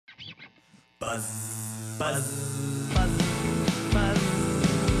Buzz, buzz, buzz, buzz.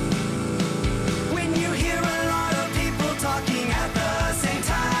 When you hear a lot of people talking at the same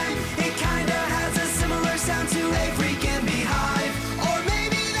time, it kinda has a similar sound to a freaking beehive. Or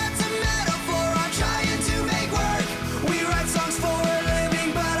maybe that's a metaphor I'm trying to make work. We write songs for a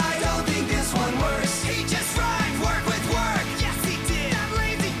living, but I don't think this one works. He just rhymed work with work. Yes, he did. That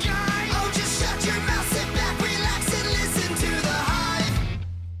lazy guy. Oh, just shut your mouth, sit back, relax, and listen to the Hive.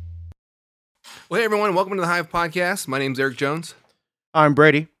 Well, hey everyone, welcome to the Hive Podcast. My name's Eric Jones. I'm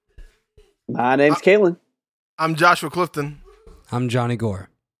Brady. My name's Kalen. I'm Joshua Clifton. I'm Johnny Gore.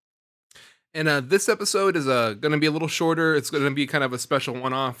 And this episode is going to be a little shorter. It's going to be kind of a special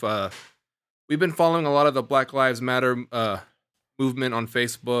one-off. We've been following a lot of the Black Lives Matter movement on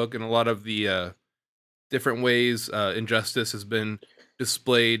Facebook and a lot of the different ways injustice has been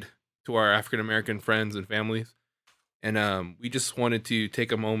displayed to our African-American friends and families. And we just wanted to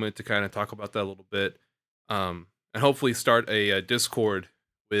take a moment to kind of talk about that a little bit and hopefully start a Discord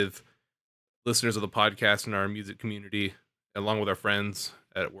with listeners of the podcast and our music community, along with our friends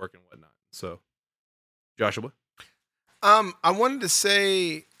at work and whatnot. So, Joshua? I wanted to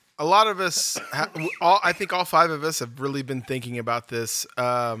say a lot of us, I think all five of us have really been thinking about this,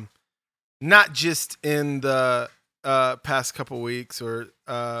 not just in the past couple weeks or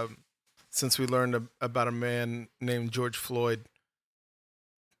since we learned about a man named George Floyd.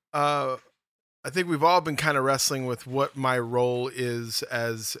 I think we've all been kind of wrestling with what my role is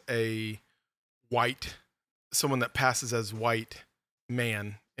as a someone that passes as white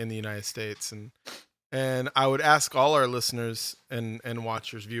man in the United States. And I would ask all our listeners and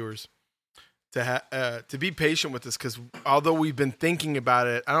watchers, viewers, to be patient with us, because although we've been thinking about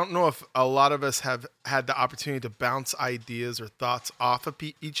it, I don't know if a lot of us have had the opportunity to bounce ideas or thoughts off of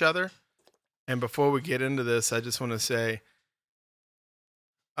each other. And before we get into this, I just want to say,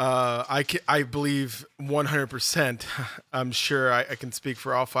 I believe 100%, I'm sure I can speak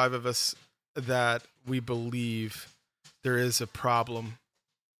for all five of us, that we believe there is a problem.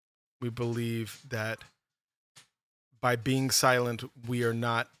 We believe that by being silent, we are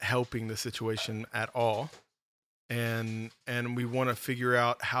not helping the situation at all. And we want to figure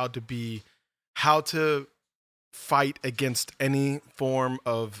out how to fight against any form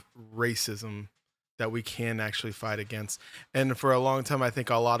of racism that we can actually fight against. And for a long time, I think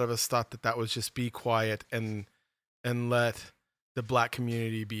a lot of us thought that was just be quiet and let the Black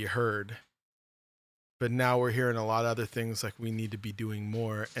community be heard. But now we're hearing a lot of other things like we need to be doing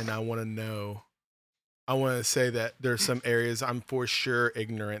more. And I want to say that there's some areas I'm for sure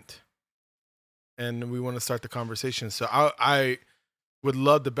ignorant. And we want to start the conversation. So I would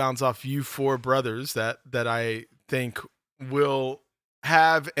love to bounce off you four brothers that I think will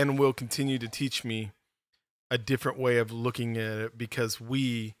have and will continue to teach me a different way of looking at it, because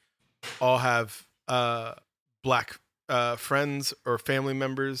we all have Black friends or family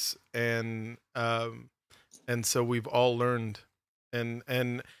members, and so we've all learned,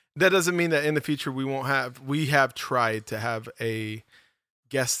 and that doesn't mean that in the future we have tried to have a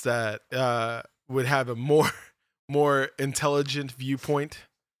guest that would have a more intelligent viewpoint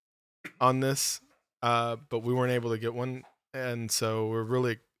on this, but we weren't able to get one, and so we're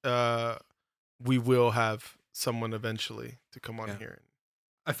really we will have someone eventually to come on here.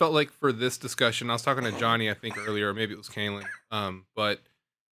 I felt like for this discussion, I was talking to Johnny, I think earlier, or maybe it was Kalen, but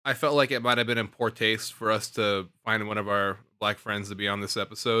I felt like it might have been in poor taste for us to find one of our Black friends to be on this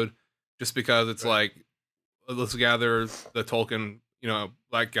episode, just because it's like, let's gather the Tolkien,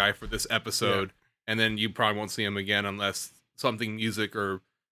 Black guy for this episode, and then you probably won't see him again unless something music or,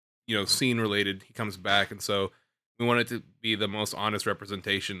 scene related, he comes back. And so we want it to be the most honest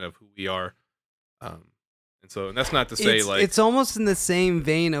representation of who we are. And that's not to say it's almost in the same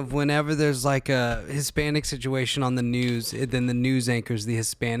vein of whenever there's like a Hispanic situation on the news, then the news anchor's the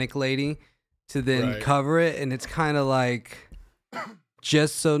Hispanic lady to then cover it. And it's kind of like,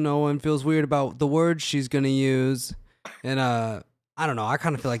 just so no one feels weird about the words she's going to use. And I don't know. I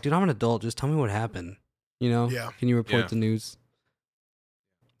kind of feel like, dude, I'm an adult. Just tell me what happened. Yeah. Can you report the news?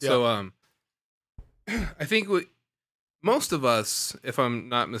 So I think most of us, if I'm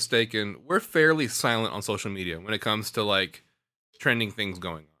not mistaken, we're fairly silent on social media when it comes to like trending things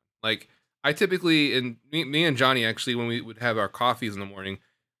going on. Like I typically, and me and Johnny actually, when we would have our coffees in the morning,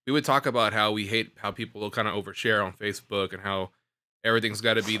 we would talk about how we hate how people kind of overshare on Facebook and how everything's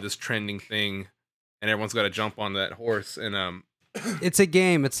got to be this trending thing and everyone's got to jump on that horse. And it's a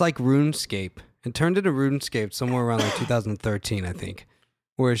game. It's like RuneScape. It turned into RuneScape somewhere around like 2013, I think.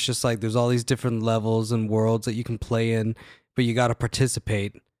 Where it's just like there's all these different levels and worlds that you can play in, but you got to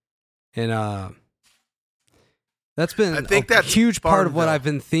participate. And that's been a huge part of what I've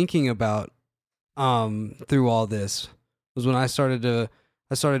been thinking about through all this was when I started to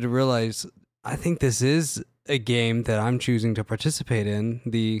realize I think this is a game that I'm choosing to participate in,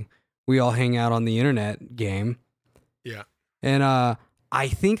 the we all hang out on the internet game. Yeah. And I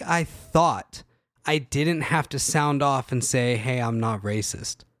think I thought I didn't have to sound off and say, "Hey, I'm not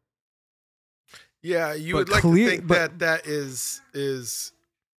racist." Yeah, you But would like clear- to think but- that is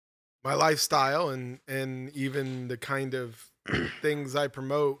my lifestyle, and even the kind of things I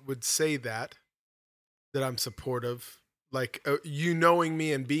promote would say that I'm supportive. Like you knowing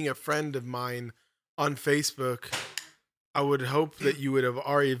me and being a friend of mine on Facebook, I would hope that you would have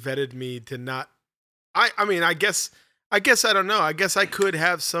already vetted me to not. I mean, I guess I don't know. I guess I could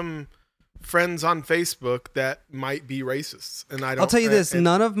have some friends on Facebook that might be racists, and I don't. I'll tell you this: and-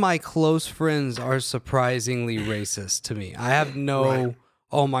 none of my close friends are surprisingly racist to me. I have no, Right.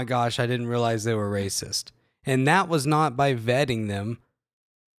 oh my gosh, I didn't realize they were racist, and that was not by vetting them.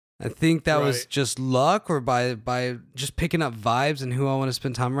 I think that was Right. just luck, or by just picking up vibes and who I want to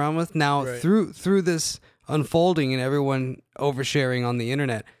spend time around with. Now Right. through this unfolding and everyone oversharing on the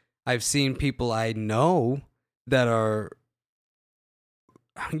internet, I've seen people I know that are.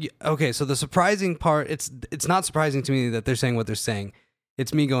 Okay, so the surprising part, it's not surprising to me that they're saying what they're saying.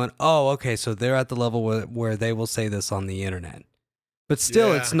 It's me going, oh, okay, so they're at the level where they will say this on the internet. But still,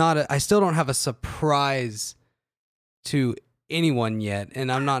 Yeah. it's not. I still don't have a surprise to anyone yet, and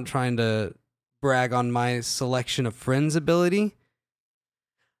I'm not trying to brag on my selection of friends ability.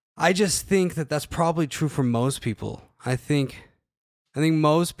 I just think that that's probably true for most people. I think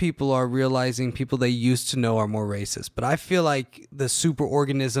most people are realizing people they used to know are more racist, but I feel like the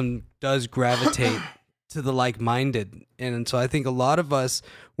superorganism does gravitate to the like-minded, and so I think a lot of us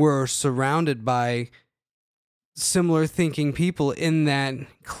were surrounded by similar thinking people in that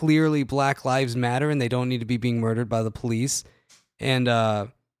clearly Black Lives Matter and they don't need to be being murdered by the police. And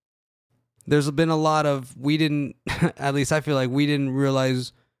there's been a lot of, we didn't, at least I feel like we didn't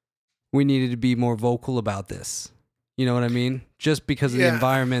realize we needed to be more vocal about this. You know what I mean? Just because of the Yeah.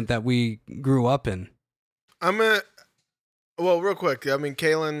 environment that we grew up in. Well, real quick. I mean,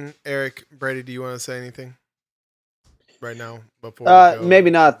 Kalen, Eric, Brady, do you want to say anything right now before we go? Maybe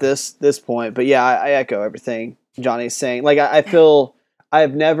not this point, but yeah, I echo everything Johnny's saying. Like I feel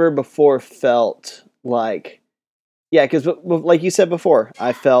I've never before felt like, yeah, because like you said before,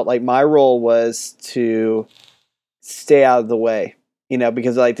 I felt like my role was to stay out of the way, you know,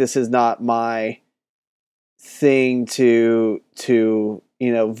 because like this is not my thing to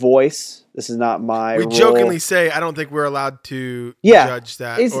voice. This is not my We role. jokingly say I don't think we're allowed to Yeah, judge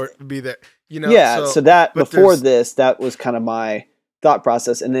that it's- or be there. You know, Yeah, so that but before there's- this, that was kind of my thought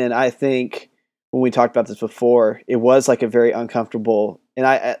process. And then I think when we talked about this before, it was like a very uncomfortable, and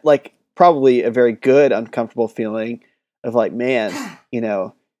I like probably a very good uncomfortable feeling of like, man, you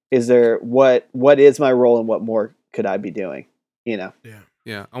know, is there what is my role and what more could I be doing? You know?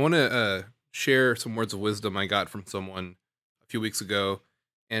 Yeah, I want to share some words of wisdom I got from someone a few weeks ago,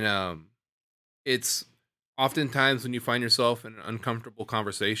 and it's oftentimes when you find yourself in an uncomfortable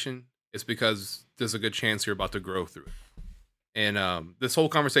conversation, it's because there's a good chance you're about to grow through it. And this whole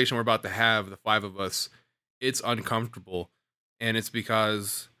conversation we're about to have, the five of us, it's uncomfortable, and it's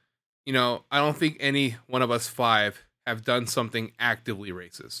because, you know, I don't think any one of us five have done something actively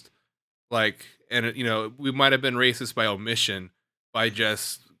racist. Like, and you know, we might have been racist by omission, by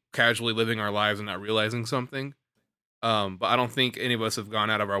just casually living our lives and not realizing something. But I don't think any of us have gone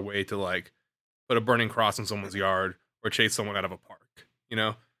out of our way to like put a burning cross in someone's yard or chase someone out of a park, you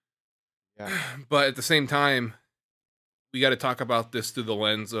know? Yeah. But at the same time, we got to talk about this through the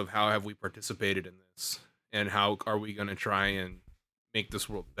lens of how have we participated in this and how are we going to try and make this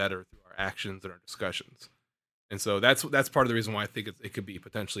world better through our actions and our discussions. And so that's part of the reason why I think it could be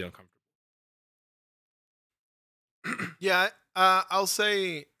potentially uncomfortable. Yeah, I'll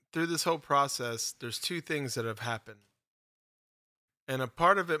say through this whole process, there's two things that have happened. And a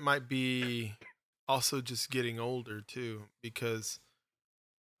part of it might be also just getting older too, because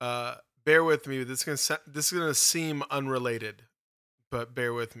bear with me, this is gonna seem unrelated, but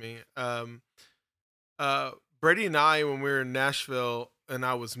bear with me. Brady and I, when we were in Nashville and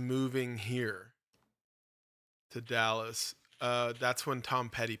I was moving here to Dallas, that's when Tom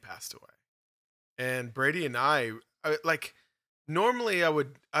Petty passed away. And Brady and I like normally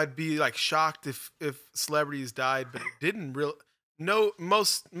I'd be like shocked if celebrities died, but it didn't really. No,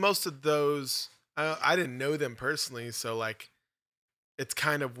 most of those I didn't know them personally, so like it's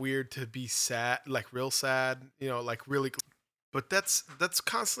kind of weird to be sad, like real sad, you know, like really. But that's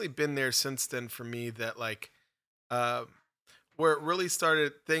constantly been there since then for me. That like where it really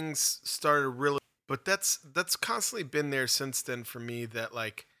started, things started really. But that's constantly been there since then for me. That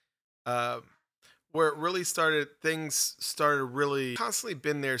like where it really started, things started really constantly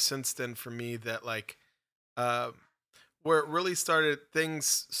been there since then for me that like, where it really started,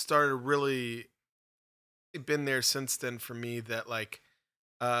 things started really been there since then for me that like,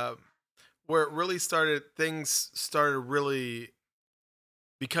 where it really started, things started really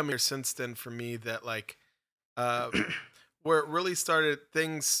becoming there since then for me that like, where it really started,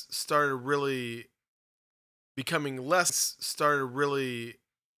 things started really becoming less, started really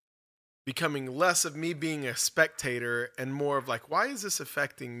becoming less of me being a spectator and more of like, why is this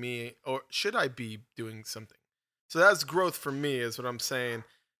affecting me, or should I be doing something? So that's growth for me, is what I'm saying.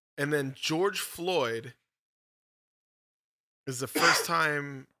 And then George Floyd is the first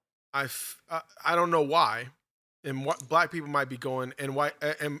time I don't know why, and what black people might be going, and why,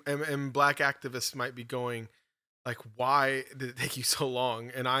 and black activists might be going, like, why did it take you so long?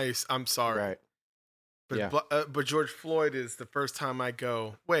 And I'm sorry. Right. But, Yeah. but George Floyd is the first time I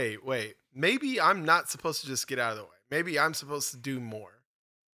go, wait, maybe I'm not supposed to just get out of the way. Maybe I'm supposed to do more.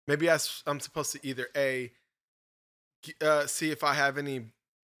 Maybe I'm supposed to either see if I have any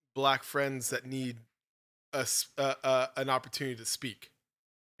black friends that need an opportunity to speak,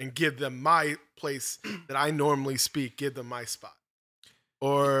 and give them my place that I normally speak, give them my spot.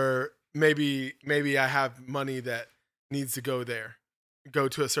 Or maybe I have money that needs to go there, go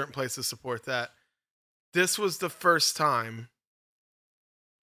to a certain place to support that. This was the first time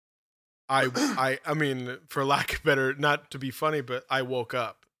I mean, for lack of better, not to be funny, but I woke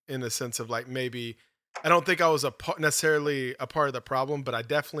up in the sense of like, maybe I don't think I was necessarily a part of the problem, but I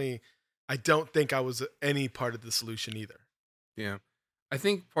don't think I was any part of the solution either. Yeah. I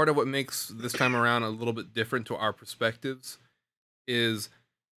think part of what makes this time around a little bit different to our perspectives is,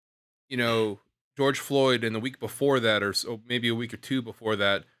 George Floyd, and the week before that, or so maybe a week or two before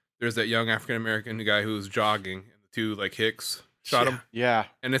that, there's that young African-American guy who was jogging, and the two like Hicks shot him. Yeah.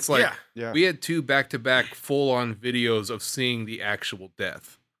 And it's like, Yeah. we had two back-to-back full-on videos of seeing the actual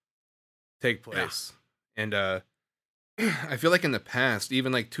death take place. Yeah. And I feel like in the past,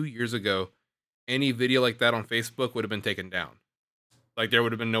 even like 2 years ago, any video like that on Facebook would have been taken down. Like, there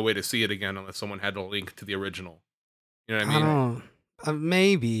would have been no way to see it again unless someone had a link to the original. You know what I mean?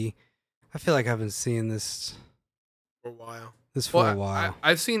 Maybe. I feel like I've been seeing this For a while. a while.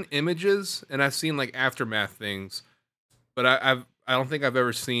 I've seen images, and I've seen like aftermath things, but I don't think I've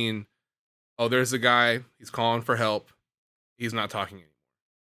ever seen, oh, there's a guy, he's calling for help, he's not talking anymore,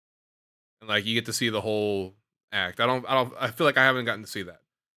 and like you get to see the whole act. I feel like I haven't gotten to see that.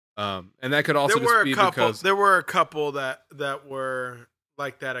 And that could also just be because there were a couple that were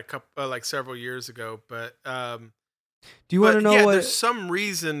like that like several years ago, but do you want to know what? There's some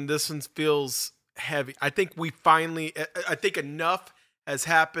reason this one feels heavy. I think I think enough has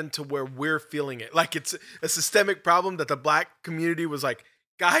happened to where we're feeling it. Like it's a systemic problem that the black community was like,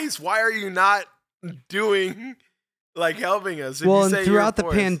 guys, why are you not doing like helping us? Well, and throughout the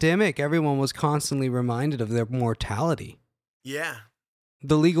pandemic, everyone was constantly reminded of their mortality. Yeah.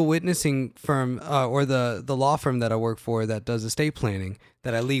 The legal witnessing firm, or the law firm that I work for that does estate planning,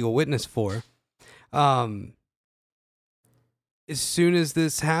 that I legal witness for, as soon as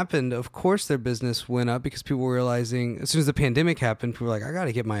this happened, of course their business went up because people were realizing, as soon as the pandemic happened, people were like, I got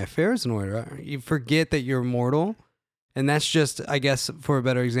to get my affairs in order. You forget that you're mortal. And that's just, I guess, for a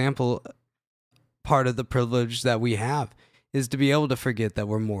better example, part of the privilege that we have is to be able to forget that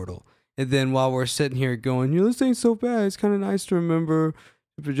we're mortal. And then while we're sitting here going, this ain't so bad, it's kind of nice to remember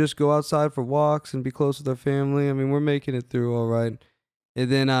to just go outside for walks and be close with our family. I mean, we're making it through all right. And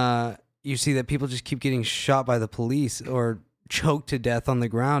then you see that people just keep getting shot by the police or choked to death on the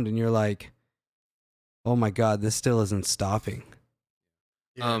ground, and you're like, oh my God, this still isn't stopping.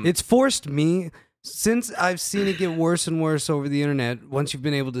 It's forced me, since I've seen it get worse and worse over the internet, once you've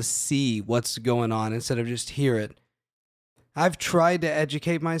been able to see what's going on instead of just hear it, I've tried to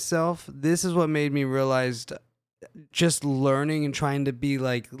educate myself. This is what made me realize just learning and trying to be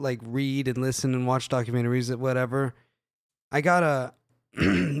like read and listen and watch documentaries and whatever. I gotta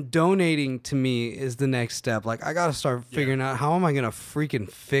donating to me is the next step. Like, I gotta start figuring out how am I gonna freaking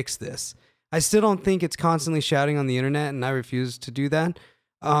fix this. I still don't think it's constantly shouting on the internet, and I refuse to do that.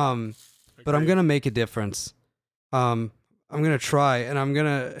 But I'm gonna make a difference. I'm gonna try, and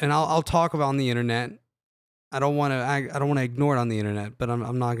I'll talk about it on the internet. I don't want to ignore it on the internet, but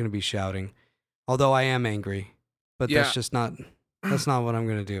I'm not gonna be shouting. Although I am angry, but that's not what I'm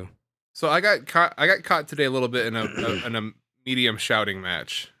gonna do. So I got caught today a little bit in a medium shouting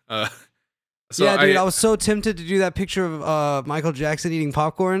match. So yeah, dude, I was so tempted to do that picture of Michael Jackson eating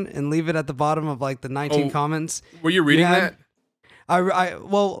popcorn and leave it at the bottom of like the 19 comments. Were you reading that? I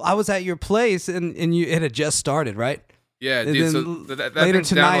was at your place and it had just started, right? Yeah, and dude. So that thing's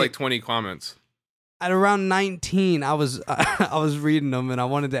down to like 20 comments. at around 19, I was I was reading them and I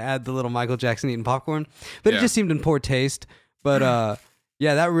wanted to add the little Michael Jackson eating popcorn, but it just seemed in poor taste. But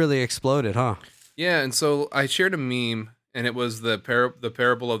yeah, that really exploded, huh? Yeah, and so I shared a meme, and it was the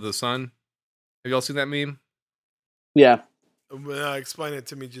parable of the son. Have y'all seen that meme? Yeah. Explain it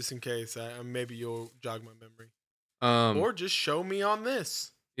to me just in case. Maybe you'll jog my memory, or just show me on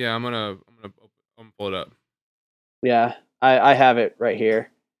this. Yeah, I'm gonna pull it up. Yeah, I have it right here.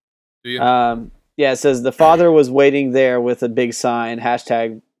 Do you? Yeah, it says the father was waiting there with a big sign,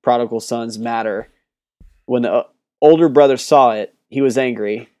 #prodigal sons matter. When the older brother saw it, he was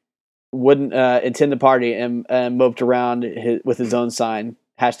angry, wouldn't attend the party, and moped around with his own sign,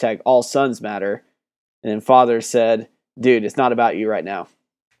 #all sons matter. And then father said, dude, it's not about you right now.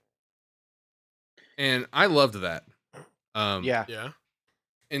 And I loved that. Yeah.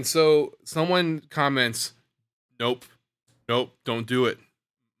 And so someone comments, nope, don't do it.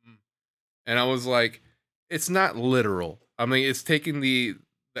 And I was like, it's not literal. I mean, it's taking the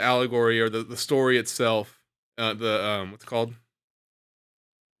allegory or the story itself, what's it called?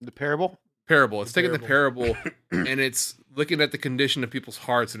 The parable? Parable. It's taking the parable and it's looking at the condition of people's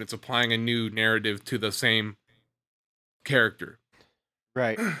hearts and it's applying a new narrative to the same character.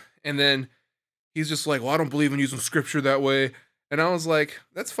 Right. And then he's just like, well, I don't believe in using scripture that way. And I was like,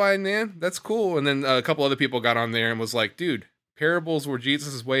 that's fine, man. That's cool. And then a couple other people got on there and was like, dude, parables were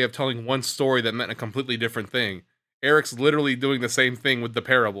Jesus' way of telling one story that meant a completely different thing. Eric's literally doing the same thing with the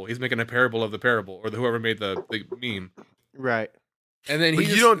parable. He's making a parable of the parable, or whoever made the meme. Right. And then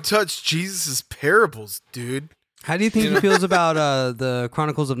you don't touch Jesus' parables, dude. How do you think he feels about the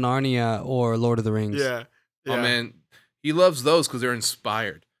Chronicles of Narnia or Lord of the Rings? Yeah. Oh, man. He loves those because they're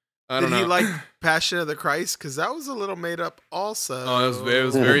inspired. I don't know. Did he like Passion of the Christ? Because that was a little made up also. Oh, it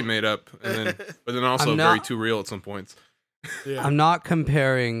was very made up. But then also very too real at some points. Yeah. I'm not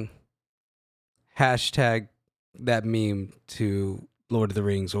comparing that meme to Lord of the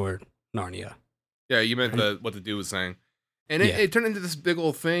Rings or Narnia. Yeah, you meant what the dude was saying. And it turned into this big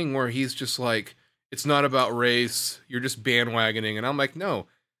old thing where he's just like, it's not about race. You're just bandwagoning. And I'm like, no.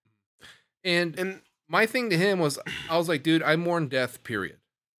 And my thing to him was, I was like, dude, I mourn death, period.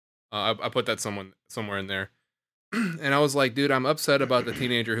 I put that somewhere in there. And I was like, dude, I'm upset about the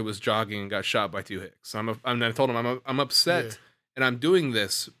teenager who was jogging and got shot by 2 Hicks. I told him I'm upset, and I'm doing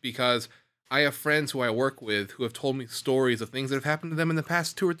this because I have friends who I work with who have told me stories of things that have happened to them in the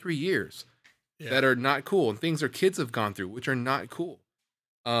past 2 or 3 years that are not cool, and things their kids have gone through, which are not cool.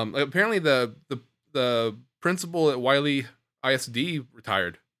 Apparently, the principal at Wiley ISD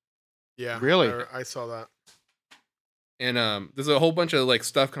retired. Yeah, really, I saw that. And there's a whole bunch of like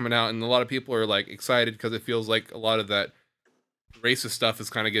stuff coming out, and a lot of people are like excited because it feels like a lot of that racist stuff is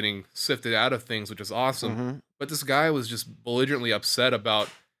kind of getting sifted out of things, which is awesome. Mm-hmm. But this guy was just belligerently upset about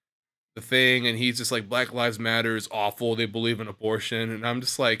the thing, and he's just like, Black Lives Matter is awful. They believe in abortion, and I'm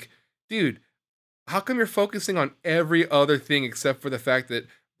just like, dude, how come you're focusing on every other thing except for the fact that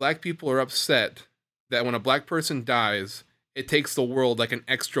black people are upset that when a black person dies, it takes the world like an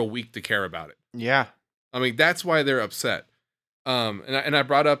extra week to care about it? Yeah. I mean, that's why they're upset. And I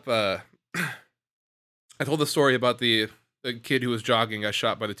brought up, I told the story about the kid who was jogging, got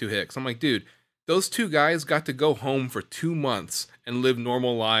shot by the 2 Hicks. I'm like, dude, those 2 guys got to go home for 2 months and live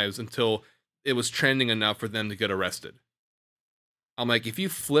normal lives until it was trending enough for them to get arrested. I'm like, if you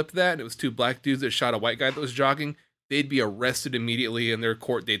flip that and it was 2 black dudes that shot a white guy that was jogging, they'd be arrested immediately and their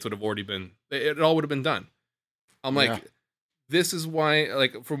court dates would have already been, it all would have been done. I'm like, this is why,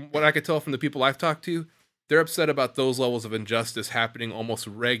 like, from what I could tell from the people I've talked to, they're upset about those levels of injustice happening almost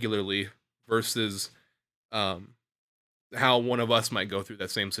regularly versus how one of us might go through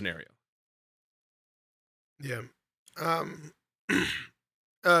that same scenario. Yeah.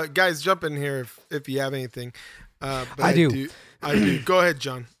 Guys, jump in here if you have anything. But I do. I do. Go ahead,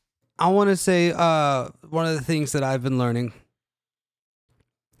 John. I want to say one of the things that I've been learning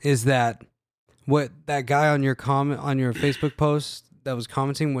is that what that guy on your Facebook post that was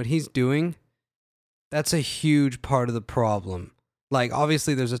commenting, what he's doing, that's a huge part of the problem. Like,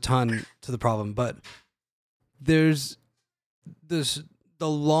 obviously there's a ton to the problem, but there's the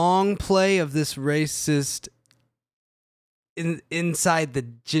long play of this racist inside the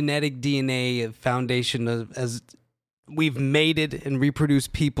genetic DNA foundation as we've mated and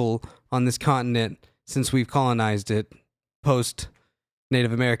reproduced people on this continent since we've colonized it post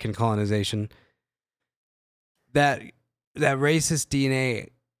Native American colonization. That racist DNA,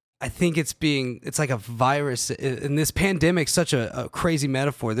 I think it's like a virus, and this pandemic's such a crazy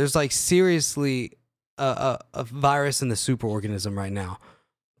metaphor. There's like seriously a virus in the superorganism right now.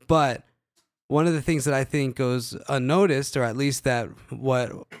 But one of the things that I think goes unnoticed, or at least that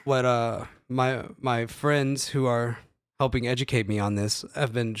what my friends who are helping educate me on this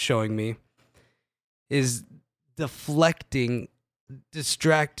have been showing me, is deflecting,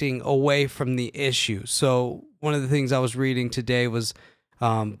 distracting away from the issue. So one of the things I was reading today was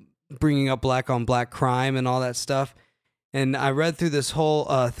bringing up black on black crime and all that stuff. And I read through this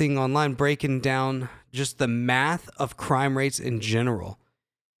whole thing online, breaking down just the math of crime rates in general.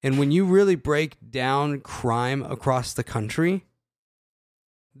 And when you really break down crime across the country,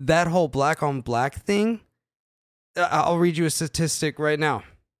 that whole black on black thing, I'll read you a statistic right now.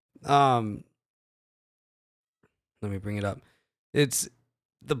 Let me bring it up. It's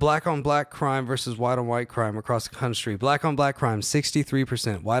the black on black crime versus white on white crime across the country. Black on black crime,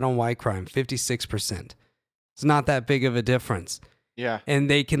 63%. White on white crime, 56%. It's not that big of a difference. Yeah. And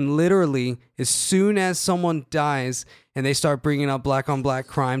they can literally, as soon as someone dies and they start bringing up black on black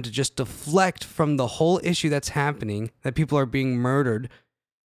crime to just deflect from the whole issue that's happening, that people are being murdered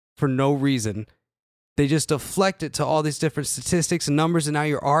for no reason, they just deflect it to all these different statistics and numbers, and now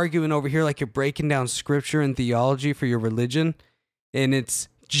you're arguing over here like you're breaking down scripture and theology for your religion, and it's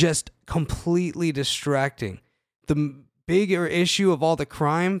just completely distracting. The bigger issue of all the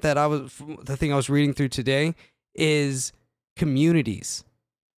crime the thing I was reading through today is communities.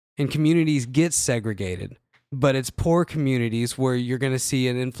 And communities get segregated, but it's poor communities where you're going to see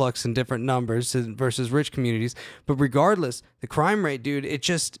an influx in different numbers versus rich communities. But regardless, the crime rate, dude,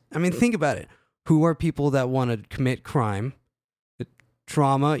 think about it. Who are people that want to commit crime? The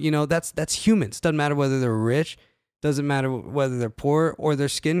trauma, that's humans. Doesn't matter whether they're rich, doesn't matter whether they're poor or their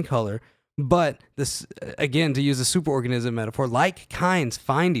skin color. But this, again, to use a superorganism metaphor, like kinds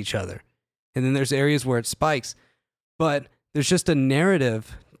find each other. And then there's areas where it spikes. But there's just a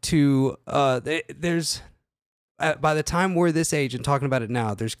narrative to, by the time we're this age and talking about it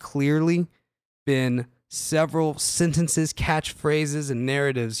now, there's clearly been several sentences, catchphrases, and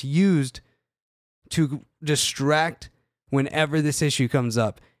narratives used to distract whenever this issue comes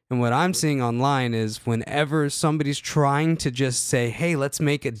up. And what I'm seeing online is whenever somebody's trying to just say, hey, let's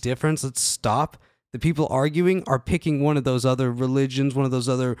make a difference, let's stop, the people arguing are picking one of those other religions, one of those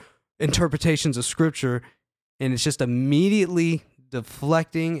other interpretations of scripture, and it's just immediately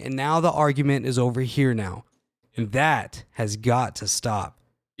deflecting, and now the argument is over here now. And that has got to stop.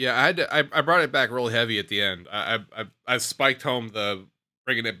 Yeah, I brought it back really heavy at the end. I spiked home the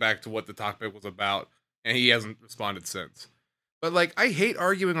bringing it back to what the topic was about, and he hasn't responded since. But like, I hate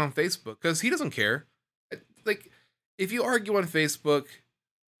arguing on Facebook because he doesn't care. Like, if you argue on Facebook,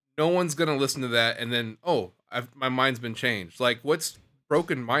 no one's gonna listen to that, and then my mind's been changed. Like, what's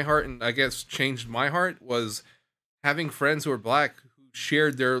broken my heart and I guess changed my heart was having friends who are black who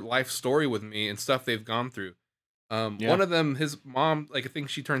shared their life story with me and stuff they've gone through. One of them, his mom, like I think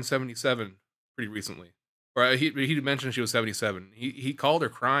she turned 77 pretty recently. Or he mentioned she was 77. He called her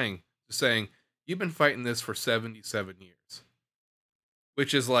crying, saying, "You've been fighting this for 77 years,"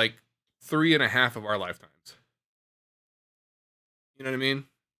 which is like 3.5 of our lifetimes. You know what I mean?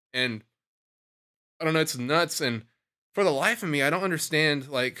 And I don't know, it's nuts. And for the life of me, I don't understand.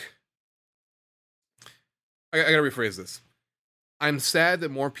 Like, I gotta rephrase this. I'm sad that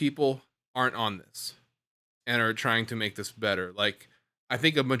more people aren't on this and are trying to make this better. Like, I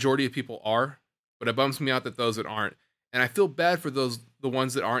think a majority of people are. But it bums me out that those that aren't. And I feel bad for the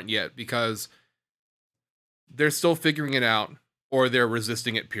ones that aren't yet, because they're still figuring it out or they're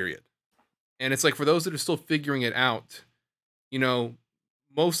resisting it, period. And it's like, for those that are still figuring it out,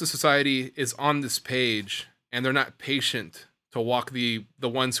 most of society is on this page and they're not patient to walk the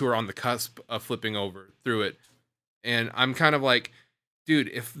ones who are on the cusp of flipping over through it. And I'm kind of like, dude,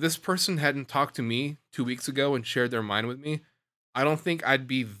 if this person hadn't talked to me 2 weeks ago and shared their mind with me, I don't think I'd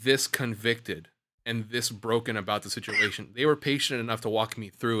be this convicted and this broken about the situation. They were patient enough to walk me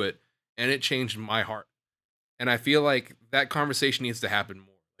through it, and it changed my heart. And I feel like that conversation needs to happen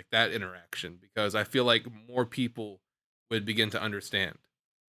more, like that interaction, because I feel like more people would begin to understand.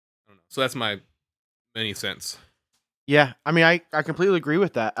 I don't know. So that's my many cents. Yeah, I mean, I completely agree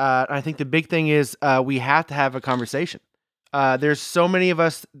with that. I think the big thing is we have to have a conversation. There's so many of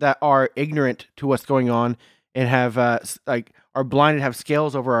us that are ignorant to what's going on and have are blinded, have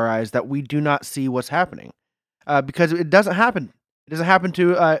scales over our eyes that we do not see what's happening, because it doesn't happen. It doesn't happen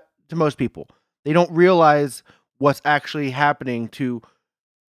to most people. They don't realize what's actually happening to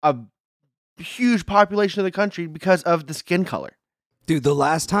a huge population of the country because of the skin color. Dude, the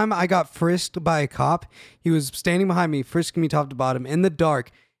last time I got frisked by a cop, he was standing behind me, frisking me top to bottom in the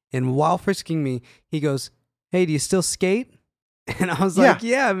dark, and while frisking me, he goes, "Hey, do you still skate?" And I was like,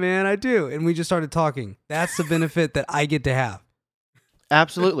 yeah, man, I do. And we just started talking. That's the benefit that I get to have.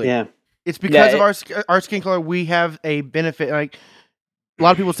 Absolutely. Yeah. it's because Yeah, of our skin color. We have a benefit. Like a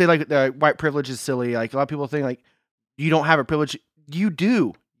lot of people say, like the white privilege is silly. Like a lot of people think, like you don't have a privilege. You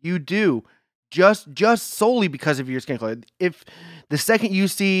do. You do. Just solely because of your skin color. If the second you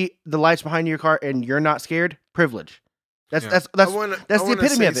see the lights behind your car and you're not scared, privilege. That's Yeah. that's I the wanna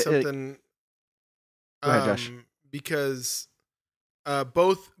epitome say of it. something, Go ahead, Josh. Because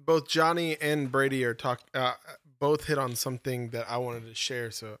both Johnny and Brady are both hit on something that I wanted to share.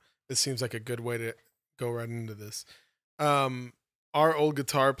 So this seems like a good way to go right into this. Our old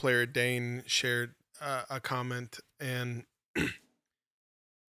guitar player Dane shared a comment, and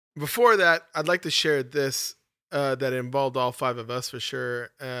before that, I'd like to share this that involved all five of us for sure.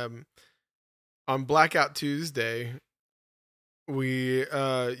 On Blackout Tuesday,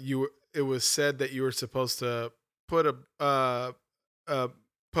 it was said that you were supposed to put a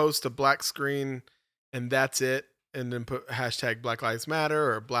post a black screen and that's it, and then put hashtag Black Lives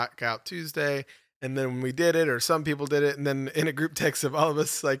Matter or Blackout Tuesday. And then when we did it, or some people did it, and then in a group text of all of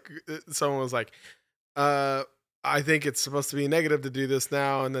us, like someone was like, I think it's supposed to be negative to do this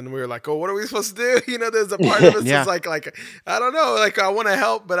now. And then we were like, oh, what are we supposed to do? You know, there's a part of us Yeah. that's like, I don't know, like I want to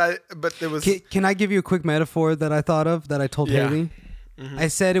help, but there was. Can I give you a quick metaphor that I thought of that I told Yeah. Haley? Mhm. I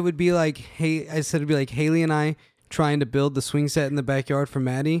said it would be like Haley and I trying to build the swing set in the backyard for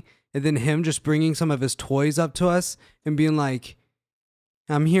Maddie, and then him just bringing some of his toys up to us and being like,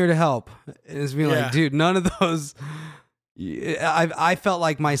 I'm here to help. And it's being Yeah. like, dude, none of those. I felt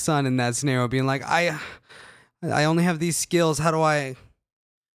like my son in that scenario, being like, I only have these skills. How do I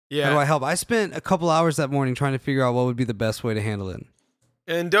help? I spent a couple hours that morning trying to figure out what would be the best way to handle it.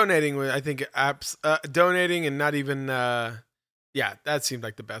 And donating, I think donating and not even, that seemed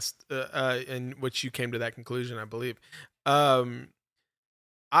like the best, in which you came to that conclusion, I believe. But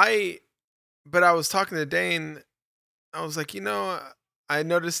I was talking to Dane. I was like, I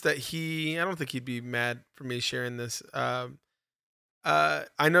noticed that I don't think he'd be mad for me sharing this. I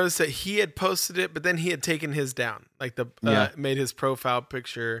noticed that he had posted it, but then he had taken his down, like made his profile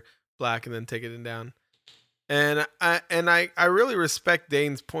picture black and then taken it down. And I really respect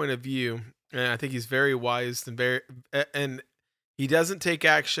Dane's point of view, and I think he's very wise and he doesn't take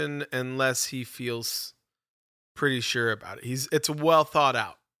action unless he feels pretty sure about it. It's well thought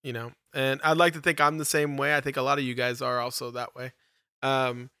out, And I'd like to think I'm the same way. I think a lot of you guys are also that way.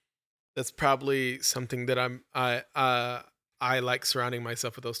 That's probably something that I like surrounding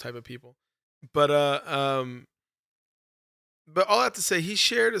myself with those type of people. But all I have to say, he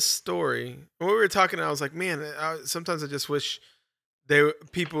shared a story. When we were talking, I was like, man, sometimes I just wish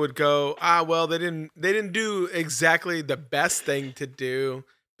people would go, well, they didn't do exactly the best thing to do,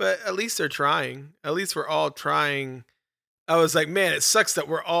 but at least they're trying. At least we're all trying. I was like, man, it sucks that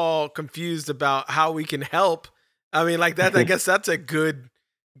we're all confused about how we can help. I mean, like that, I guess that's a good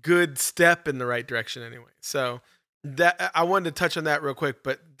step in the right direction anyway. So that I wanted to touch on that real quick,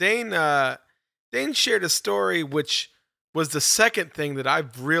 but Dane shared a story which was the second thing that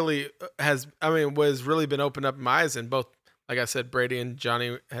I've really was really been opened up in my eyes, and both, like I said, Brady and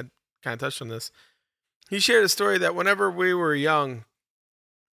Johnny had kind of touched on this. He shared a story that whenever we were young,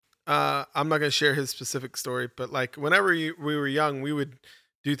 I'm not going to share his specific story, but like whenever we were young, we would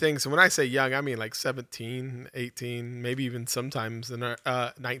do things. And when I say young, I mean like 17, 18, maybe even sometimes in our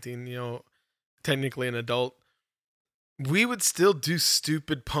 19, technically an adult. We would still do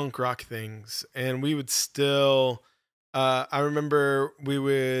stupid punk rock things, and we would still, I remember we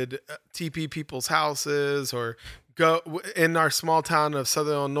would TP people's houses or go in our small town of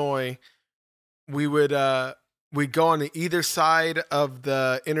Southern Illinois. We would, we'd go on either side of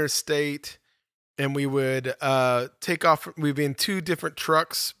the interstate, and we would take off. We'd be in two different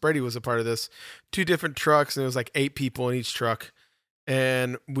trucks. Brady was a part of this. 2 different trucks, and it was like 8 people in each truck.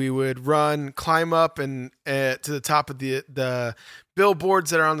 And we would climb up and to the top of the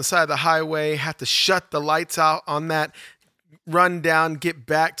billboards that are on the side of the highway, have to shut the lights out on that, run down, get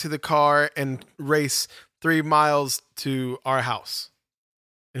back to the car, and race 3 miles to our house.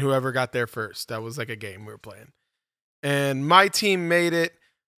 And whoever got there first, that was like a game we were playing. And my team made it.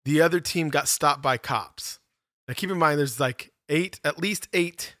 The other team got stopped by cops. Now keep in mind, there's like at least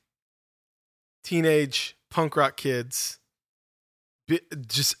 8 teenage punk rock kids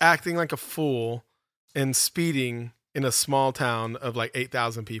just acting like a fool and speeding in a small town of like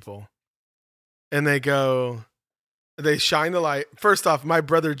 8,000 people. And they shine the light. First off, my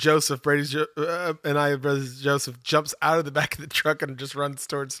brother Joseph, brother Joseph jumps out of the back of the truck and just runs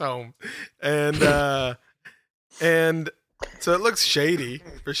towards home. And, and so it looks shady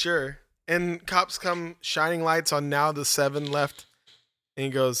for sure. And cops come shining lights on now the 7 left. And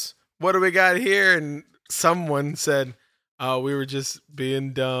he goes, what do we got here? And someone said, we were just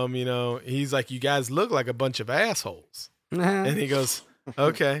being dumb, you know. He's like, you guys look like a bunch of assholes. And he goes,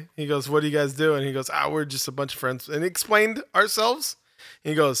 okay. He goes, what do you guys do? And he goes, we're just a bunch of friends. And he explained ourselves. And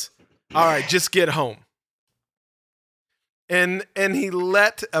he goes, all right, just get home. And he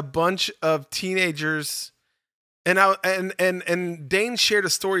let a bunch of teenagers, and Dane shared a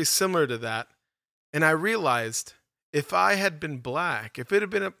story similar to that. And I realized if I had been black, if it had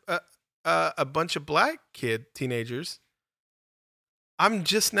been a bunch of black teenagers, I'm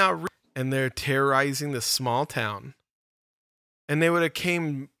just now, and they're terrorizing the small town. And they would have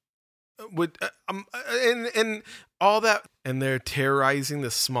came with, and all that, and they're terrorizing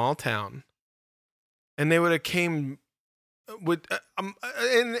the small town. And they would have came with,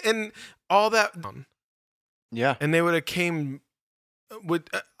 and all that. Yeah. And they would have came with,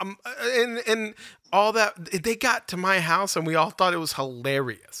 and all that. They got to my house and we all thought it was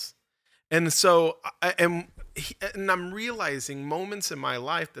hilarious. And so, and I'm realizing moments in my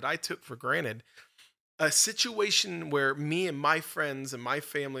life that I took for granted. A situation where me and my friends and my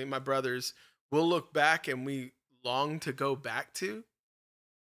family, my brothers, will look back and we long to go back to.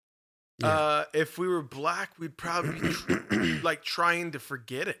 Yeah. If we were black, we'd probably be like trying to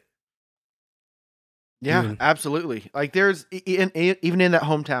forget it. Yeah, absolutely. Like there's even in that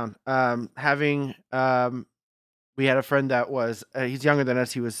hometown, we had a friend that was he's younger than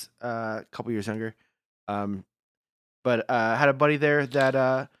us. He was a couple years younger, but had a buddy there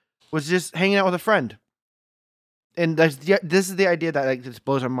that was just hanging out with a friend. And this is the idea that like just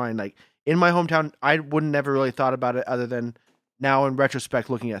blows my mind. Like in my hometown, I wouldn't never really thought about it other than now in retrospect,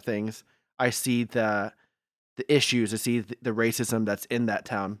 looking at things, I see the issues, I see the racism that's in that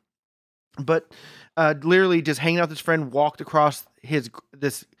town. But literally just hanging out with this friend, walked across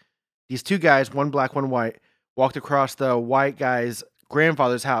these two guys, one black, one white, walked across the white guy's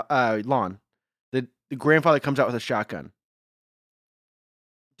grandfather's house lawn. The grandfather comes out with a shotgun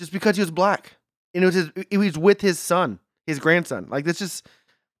just because he was black. And he was with his son, his grandson. Like that's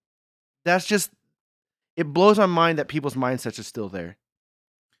just, it blows my mind that people's mindsets are still there.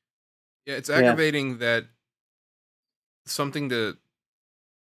 Yeah, it's aggravating that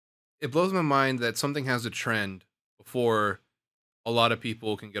it blows my mind that something has a trend before a lot of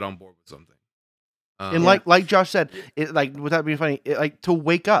people can get on board with something. And like Josh said, it like without being funny, like to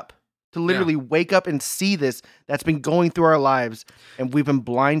wake up, to literally wake up and see this that's been going through our lives and we've been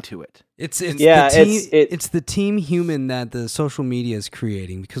blind to it. It's the team human that the social media is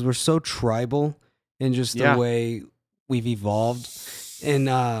creating because we're so tribal in just the way we've evolved. And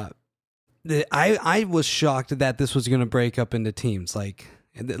I was shocked that this was going to break up into teams like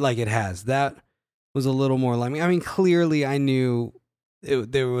it has. That was a little more like me. I mean, clearly I knew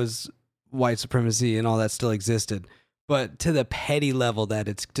there was white supremacy and all that still existed, but to the petty level that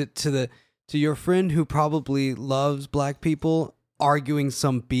it's to your friend who probably loves black people arguing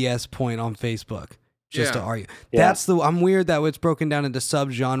some BS point on Facebook just to argue. Yeah. I'm weird that it's broken down into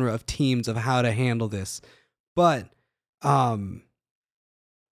subgenre of teams of how to handle this. But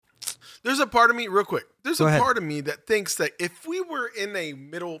there's a part of me, real quick. There's a part of me that thinks that if we were in a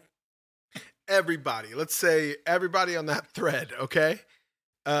middle, let's say everybody on that thread, okay?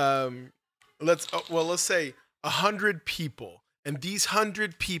 Let's say 100 people, and these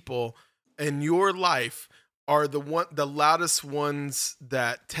 100 people in your life are the loudest ones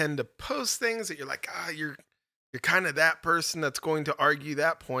that tend to post things that you're like, you're kind of that person that's going to argue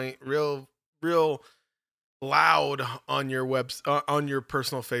that point real loud on your on your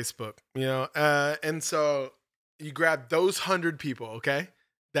personal Facebook, you know? And so you grab those 100 people, okay,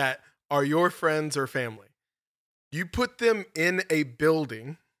 that are your friends or family. You put them in a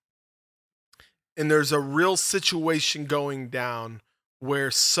building and there's a real situation going down where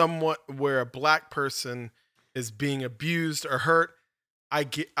a black person is being abused or hurt.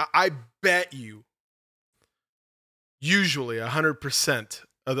 I bet you usually 100%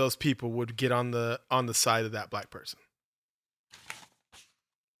 of those people would get on the side of that black person.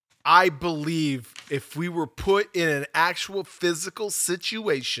 I believe if we were put in an actual physical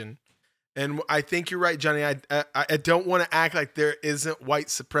situation, and I think you're right, Johnny, I don't want to act like there isn't white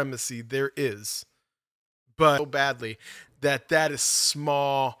supremacy. There is. But so badly that is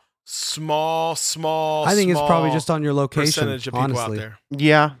small. I think it's probably just on your location. Percentage of people honestly. out there.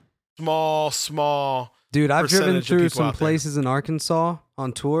 Yeah. Small. Dude, I've driven through some places in Arkansas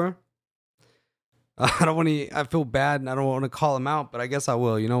on tour. I feel bad and I don't want to call them out, but I guess I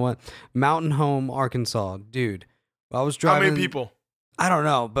will. You know what? Mountain Home, Arkansas. Dude, I was driving. How many people? I don't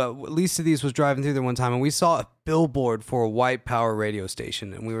know, but Lisa Dees was driving through there one time and we saw a billboard for a white power radio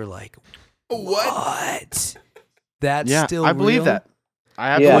station and we were like, what? That's still I believe real? that. I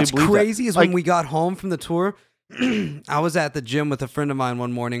absolutely What's believe crazy that. is when we got home from the tour, I was at the gym with a friend of mine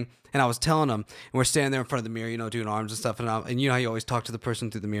one morning, and I was telling him, and we're standing there in front of the mirror, doing arms and stuff, and you know how you always talk to the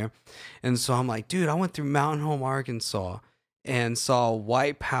person through the mirror, and so I'm like, dude, I went through Mountain Home, Arkansas, and saw a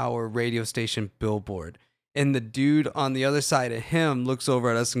White Power radio station billboard, and the dude on the other side of him looks over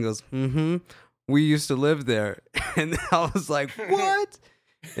at us and goes, "Mm-hmm, we used to live there," and I was like, "What?"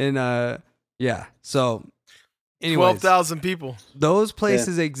 And yeah, so anyways, 12,000 people. those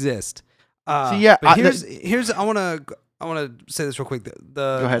places exist. So, yeah, but here's I want to say this real quick.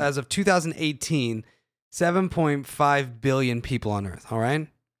 Go ahead. As of 2018, 7.5 billion people on Earth. All right.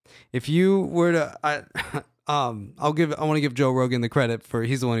 If you were to, I want to give Joe Rogan the credit for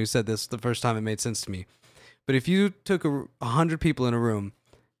he's the one who said this the first time it made sense to me. But if you took 100 people in a room,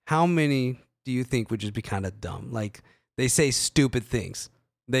 how many do you think would just be kind of dumb? Like they say stupid things.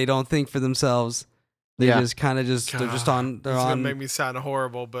 They don't think for themselves. They just kind of just they're just on. They're It's on. gonna make me sound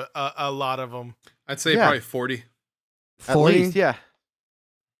horrible, but a lot of them. I'd say Yeah. probably 40. 40? At 40? least, yeah.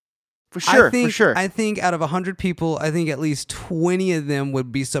 For sure. I think out of 100 people, I think at least 20 of them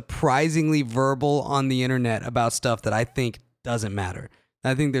would be surprisingly verbal on the internet about stuff that I think doesn't matter.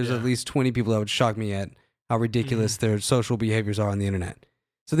 I think there's at least 20 people that would shock me at how ridiculous their social behaviors are on the internet.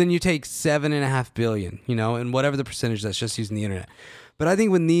 So then you take 7.5 billion, and whatever the percentage that's just using the internet. But I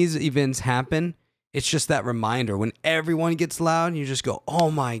think when these events happen, it's just that reminder. When everyone gets loud, you just go,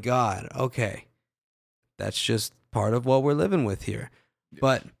 oh my God, okay. That's just part of what we're living with here.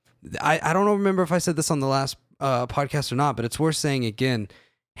 But I don't remember if I said this on the last podcast or not, but it's worth saying again.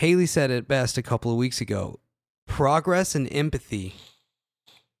 Haley said it best a couple of weeks ago. Progress and empathy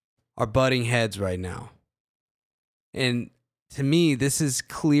are butting heads right now. And to me, this is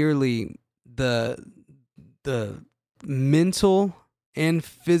clearly the mental and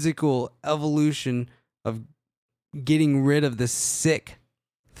physical evolution of getting rid of the sick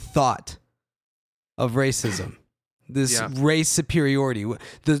thought of racism, this race superiority.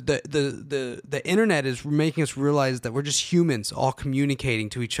 The internet is making us realize that we're just humans all communicating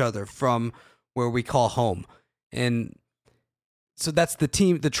to each other from where we call home. And so that's the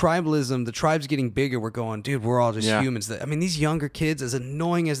tribalism, the tribe's getting bigger. We're going, dude, we're all just humans. I mean, these younger kids, as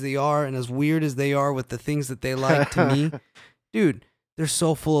annoying as they are and as weird as they are with the things that they like to me, dude, they're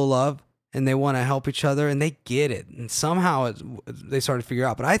so full of love and they want to help each other and they get it. And somehow they started to figure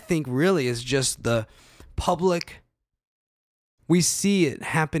out. But I think really it's just the public. We see it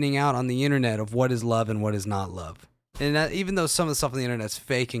happening out on the internet of what is love and what is not love. And even though some of the stuff on the internet is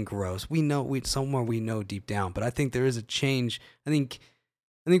fake and gross, we know deep down. But I think there is a change. I think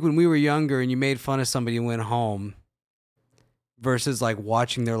when we were younger and you made fun of somebody and went home versus like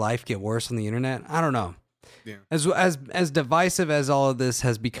watching their life get worse on the internet, I don't know. Yeah. As divisive as all of this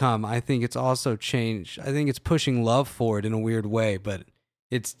has become, I think it's also changed. I think it's pushing love forward in a weird way, but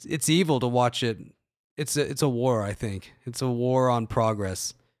it's evil to watch it. It's a war, I think. It's a war on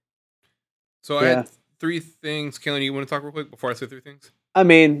progress. So I had 3 things. Kaylin, you want to talk real quick before I say 3 things? I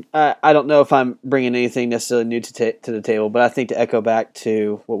mean, I don't know if I'm bringing anything necessarily new to the table, but I think to echo back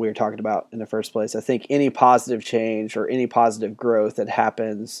to what we were talking about in the first place, I think any positive change or any positive growth that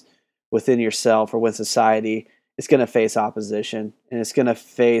happens within yourself or with society, it's going to face opposition and it's going to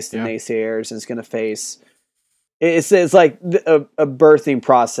face the naysayers and it's going to face. It's like a birthing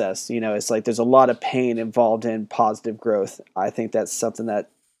process, It's like there's a lot of pain involved in positive growth. I think that's something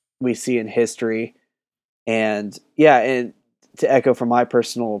that we see in history, and to echo from my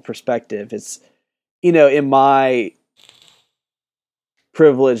personal perspective, it's in my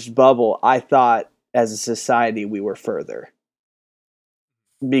privileged bubble, I thought as a society we were further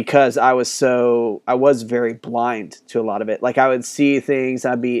because I was very blind to a lot of it. Like I would see things,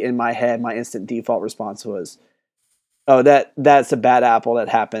 I'd be in my head. My instant default response was, oh, that's a bad apple that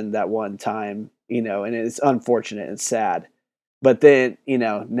happened that one time, and it's unfortunate and sad. But then,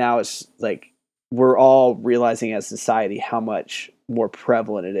 now it's like we're all realizing as society how much more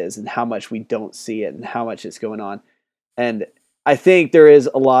prevalent it is and how much we don't see it and how much it's going on. And I think there is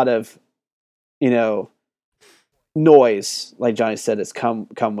a lot of, noise, like Johnny said, has come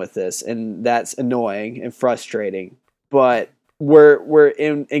with this, and that's annoying and frustrating. But we're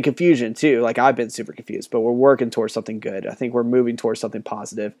in confusion too. Like I've been super confused, but we're working towards something good. I think we're moving towards something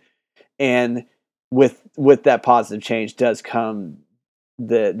positive. And with that positive change does come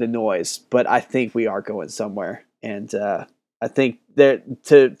the noise, but I think we are going somewhere. And I think that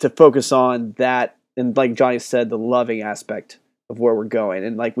to focus on that, and like Johnny said, the loving aspect of where we're going,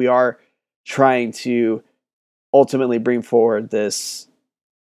 and like we are trying to ultimately bring forward this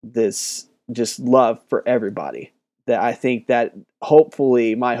just love for everybody. That I think that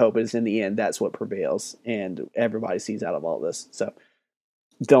hopefully, my hope is in the end that's what prevails and everybody sees out of all this. So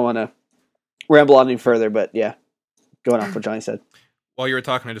don't want to ramble on any further, but yeah, going off what Johnny said. While you were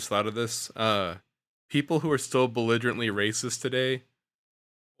talking, I just thought of this. People who are still belligerently racist today,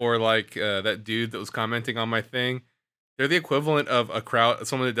 or like that dude that was commenting on my thing, they're the equivalent of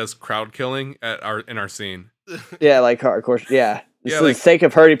someone that does crowd killing in our scene. Yeah, like hardcore. Yeah, it's Yeah, for the sake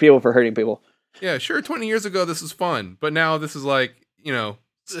of hurting people for hurting people. Yeah, sure. 20 years ago, this was fun, but now this is like,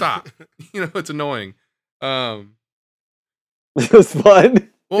 stop. It's annoying. It was fun.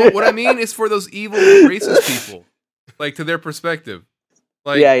 Well, what I mean is for those evil racist people, like to their perspective.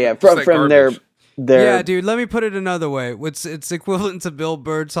 Like, Yeah. From their Yeah, dude, let me put it another way. It's equivalent to Bill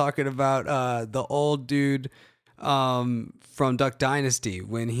Burr talking about the old dude from Duck Dynasty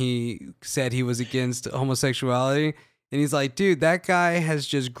when he said he was against homosexuality. And he's like, dude, that guy has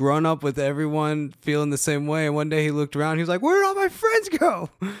just grown up with everyone feeling the same way. And one day he looked around, he was like, where did all my friends go?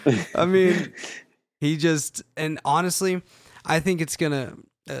 I mean, and honestly, I think it's gonna,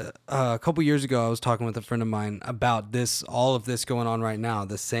 a couple years ago, I was talking with a friend of mine about all of this going on right now,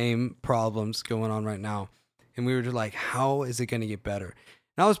 the same problems going on right now. And we were just like, how is it going to get better?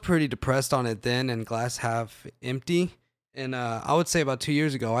 And I was pretty depressed on it then and glass half empty. And I would say about 2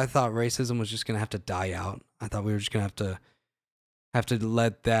 years ago, I thought racism was just going to have to die out. I thought we were just going to have to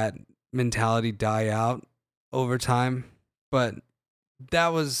let that mentality die out over time. But that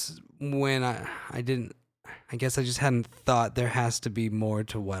was when I guess I just hadn't thought there has to be more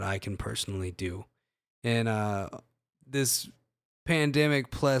to what I can personally do. And this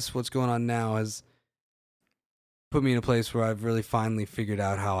pandemic plus what's going on now has put me in a place where I've really finally figured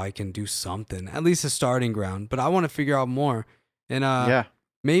out how I can do something, at least a starting ground. But I want to figure out more. And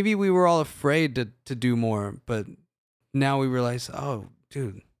maybe we were all afraid to do more, but now we realize, oh,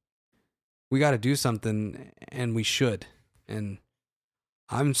 dude, we got to do something, and we should. And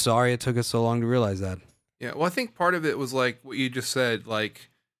I'm sorry it took us so long to realize that. Yeah, well, I think part of it was like what you just said. Like,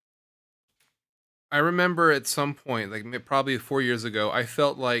 I remember at some point, like probably 4 years ago, I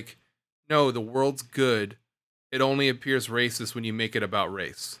felt like, no, the world's good. It only appears racist when you make it about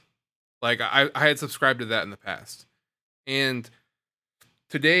race. Like, I had subscribed to that in the past. And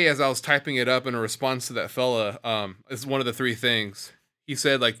today, as I was typing it up in a response to that fella, it's one of the three things. He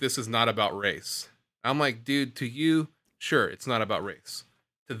said, like, this is not about race. I'm like, dude, to you, sure, it's not about race.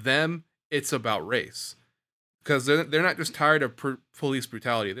 To them, it's about race. Because they're not just tired of police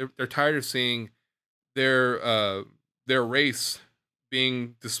brutality. They're tired of seeing their race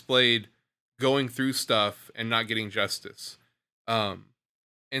being displayed, going through stuff and not getting justice. And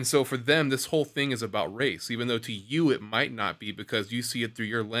so for them, this whole thing is about race, even though to you it might not be because you see it through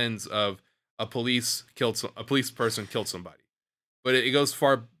your lens of a police person killed somebody. But it goes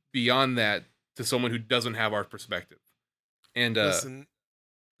far beyond that to someone who doesn't have our perspective. And listen,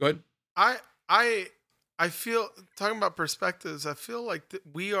 go ahead. I feel, talking about perspectives, I feel like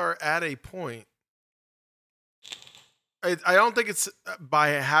we are at a point. I don't think it's by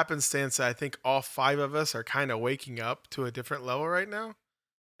a happenstance that I think all five of us are kind of waking up to a different level right now.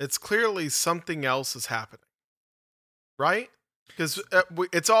 It's clearly something else is happening, right? Because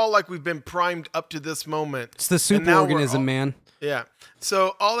it's all like we've been primed up to this moment. It's the superorganism, man. Yeah.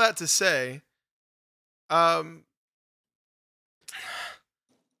 So all that to say,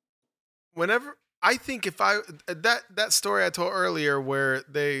 whenever I think if that story I told earlier where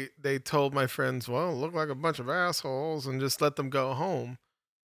they told my friends, well, look like a bunch of assholes and just let them go home.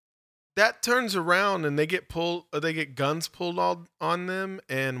 That turns around and they get guns pulled on them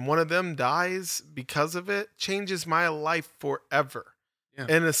and one of them dies because of it, changes my life forever. Yeah.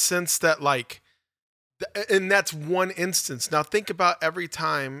 In a sense that like, and that's one instance. Now think about every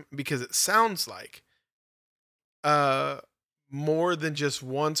time, because it sounds like more than just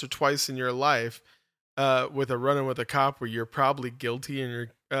once or twice in your life with a run-in with a cop where you're probably guilty and you're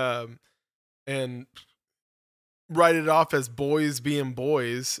and write it off as boys being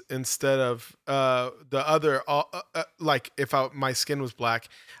boys instead of the other like if my skin was black,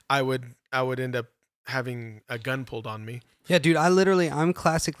 I would end up having a gun pulled on me. Yeah, dude, I'm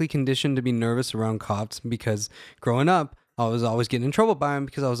classically conditioned to be nervous around cops because growing up I was always getting in trouble by them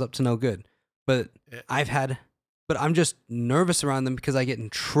because I was up to no good. But I'm just nervous around them because I get in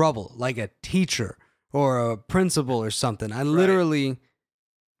trouble, like a teacher or a principal or something. I literally,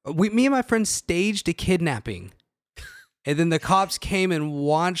 me and my friend staged a kidnapping. And then the cops came and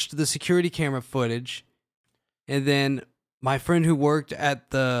watched the security camera footage. And then my friend who worked at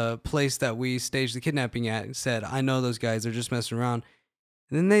the place that we staged the kidnapping at said, I know those guys, they're just messing around.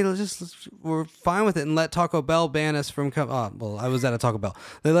 And then they just were fine with it and let Taco Bell ban us from coming. Oh, well, I was at a Taco Bell.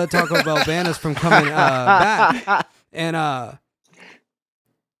 They let Taco Bell ban us from coming back. And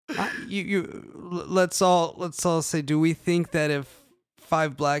let's all say, do we think that if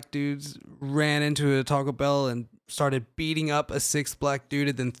 5 black dudes ran into a Taco Bell and started beating up a 6th black dude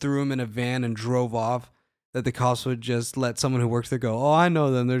and then threw him in a van and drove off, that the cops would just let someone who works there go, oh, I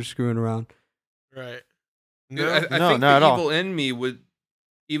know them, they're screwing around. Right. Dude, No, I think not the at all. evil in me would,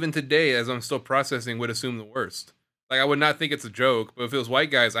 even today, as I'm still processing, would assume the worst. Like, I would not think it's a joke, but if it was white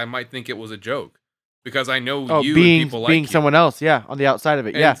guys, I might think it was a joke. Because I know you being and people like being you. someone else, yeah, on the outside of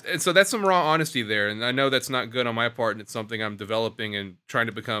it, yeah. And so that's some raw honesty there. And I know that's not good on my part, and it's something I'm developing and trying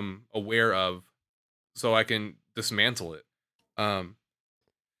to become aware of so I can dismantle it.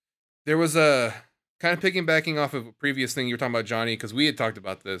 There was a kind of piggybacking off of a previous thing you were talking about, Johnny, because we had talked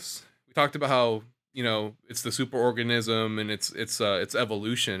about this. We talked about how, you know, it's the superorganism and it's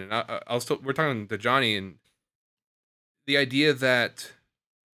evolution. And we're talking to Johnny, and the idea that,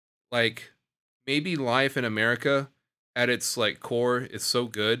 like, maybe life in America at its like core is so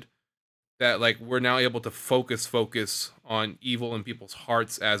good that like we're now able to focus on evil in people's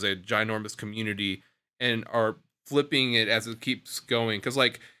hearts as a ginormous community and are flipping it as it keeps going. Because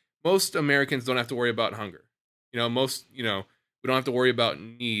like most Americans don't have to worry about hunger. We don't have to worry about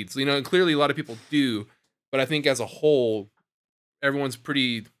needs. And clearly a lot of people do, but I think as a whole, everyone's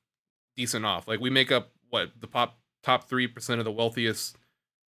pretty decent off. Like we make up the top 3% of the wealthiest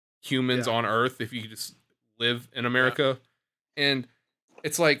humans on Earth if you just live in America. And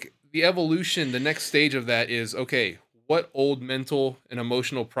it's like the evolution, the next stage of that is, okay, what old mental and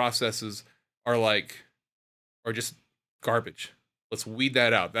emotional processes are just garbage? Let's weed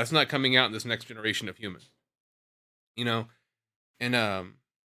that out. That's not coming out in this next generation of human. And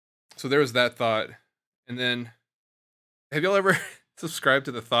so there was that thought. And then have y'all ever subscribed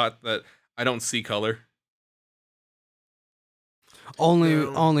to the thought that I don't see color?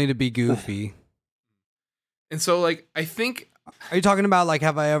 Only to be goofy. And so like I think, are you talking about like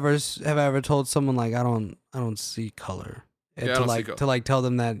have I ever told someone like I don't see color? Yeah, to like tell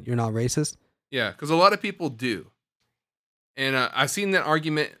them that you're not racist? Yeah, because a lot of people do. And I've seen that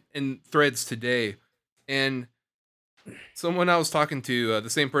argument in threads today. And someone I was talking to, the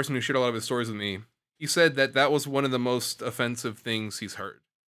same person who shared a lot of his stories with me, he said that was one of the most offensive things he's heard.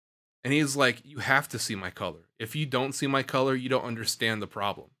 And he's like, you have to see my color. If you don't see my color, you don't understand the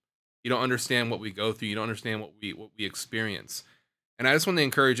problem. You don't understand what we go through. You don't understand what we experience. And I just want to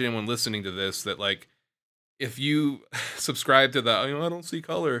encourage anyone listening to this that like, if you subscribe to the, I don't see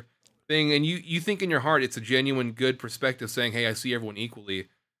color thing, and you think in your heart it's a genuine good perspective saying, hey, I see everyone equally.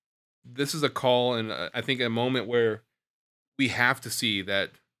 This is a call, and I think a moment where we have to see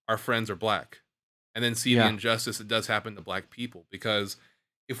that our friends are black, and then see the injustice that does happen to black people. Because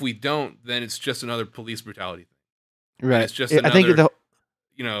if we don't, then it's just another police brutality thing. Right. And it's just another, I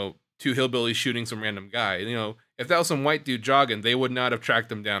think two hillbillies shooting some random guy. If that was some white dude jogging, they would not have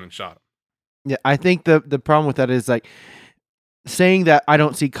tracked him down and shot him. Yeah, I think the problem with that is like saying that I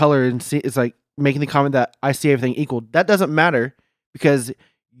don't see color and it's like making the comment that I see everything equal. That doesn't matter because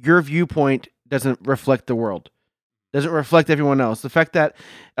your viewpoint doesn't reflect the world. Doesn't reflect everyone else. The fact that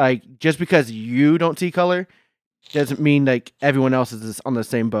like just because you don't see color doesn't mean like everyone else is on the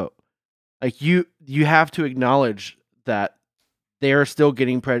same boat. Like you have to acknowledge that they are still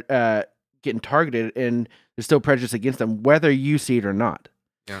getting targeted and there's still prejudice against them, whether you see it or not.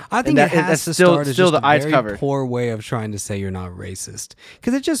 Yeah. I think And it has to still start as the just a eyes very covered. poor way of trying to say you're not racist,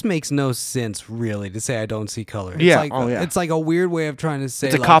 because it just makes no sense really to say I don't see color. It's Yeah, like, yeah. it's like a weird way of trying to say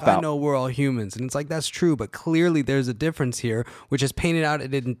It's a like, cop-out. I know we're all humans, and it's like that's true, but clearly there's a difference here, which has painted out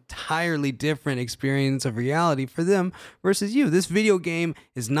an entirely different experience of reality for them versus you. This video game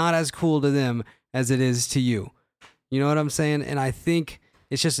is not as cool to them as it is to you. You know what I'm saying? And I think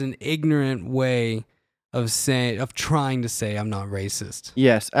it's just an ignorant way of trying to say I'm not racist.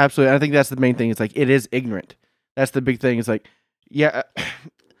 Yes, absolutely. I think that's the main thing. It's like it is ignorant. That's the big thing. It's like, yeah,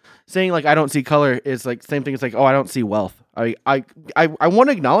 saying like I don't see color is like same thing. It's like, oh, I don't see wealth. I want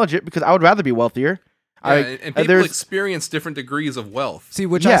to acknowledge it because I would rather be wealthier. Yeah, and people experience different degrees of wealth. See,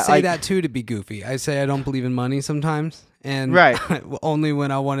 which I say that too to be goofy. I say I don't believe in money sometimes, and Right. only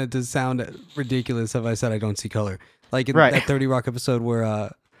when I wanted to sound ridiculous have I said I don't see color. Like in Right. that 30 Rock episode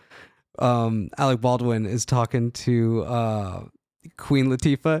where Alec Baldwin is talking to Queen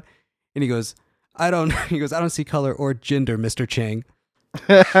Latifah, and he goes, I don't see color or gender, Mr. Chang.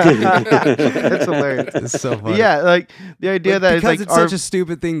 That's hilarious. It's so funny. Yeah, like the idea that because it's like it's such a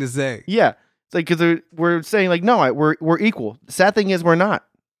stupid thing to say. yeah, it's like because we're saying like no, we're equal. The sad thing is we're not.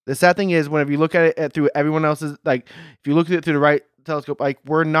 The sad thing is whenever you look at it through everyone else's, like if you look at it through the right telescope, like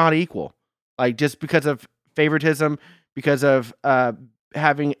we're not equal. Like just because of favoritism, because of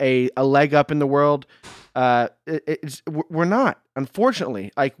having a leg up in the world, we're not.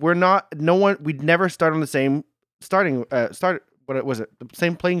 Unfortunately, like we're not. No one. We'd never start on the same starting. What was it? The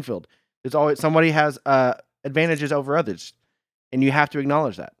same playing field. There's always somebody has advantages over others, and you have to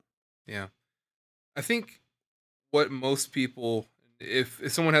acknowledge that. Yeah. I think what most people, if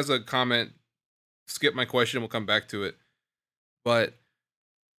someone has a comment, skip my question, we'll come back to it. But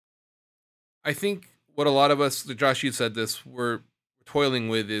I think what a lot of us, Josh, you said this, we're toiling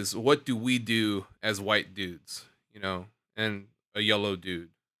with is what do we do as white dudes, and a yellow dude,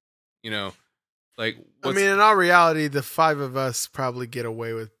 like, I mean, in all reality, the 5 of us probably get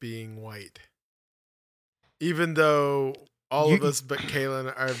away with being white. Even though all of us but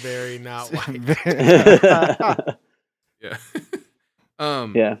Kaylin are very not white. Yeah.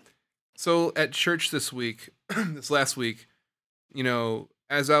 Yeah. So at church this last week,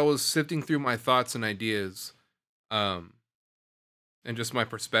 as I was sifting through my thoughts and ideas, and just my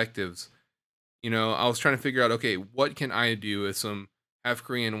perspectives, I was trying to figure out, okay, what can I do as some half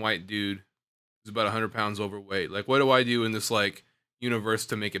Korean white dude who's about 100 pounds overweight? Like, what do I do in this like universe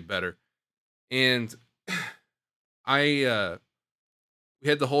to make it better? And we had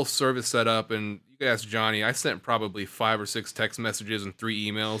the whole service set up, and you could ask Johnny. I sent probably 5 or 6 text messages and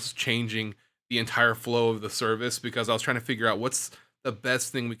 3 emails changing the entire flow of the service because I was trying to figure out what's the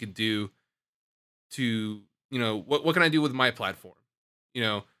best thing we could do to, what can I do with my platform,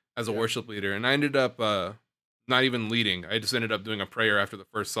 as a worship leader. And I ended up not even leading. I just ended up doing a prayer after the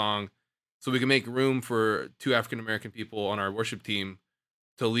first song so we can make room for 2 African-American people on our worship team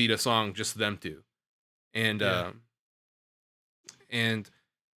to lead a song, just them 2. And,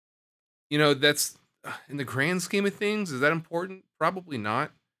 that's in the grand scheme of things, is that important? Probably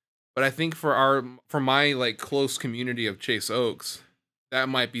not. But I think for my like close community of Chase Oaks, that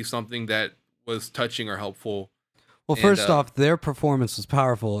might be something that was touching or helpful. Well, first off, their performance was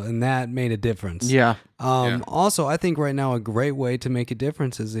powerful, and that made a difference. Yeah. Also, I think right now a great way to make a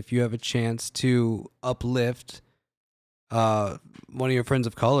difference is if you have a chance to uplift one of your friends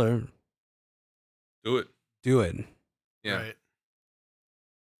of color. Do it. Yeah. Right.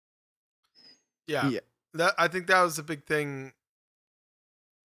 Yeah. I think that was a big thing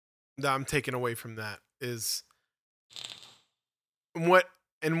that I'm taking away from that is in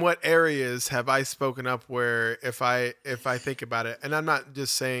what areas have I spoken up where if I think about it, and I'm not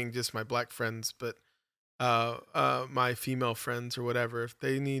just saying just my black friends, but my female friends or whatever,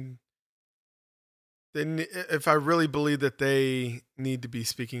 if I really believe that they need to be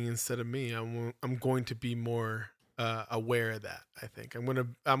speaking instead of me, I'm going to be more aware of that. I think I'm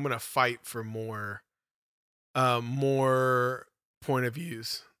gonna fight for more point of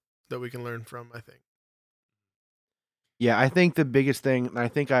views that we can learn from. I think. Yeah, I think the biggest thing, and I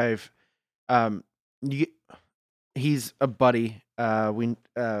think he's a buddy. You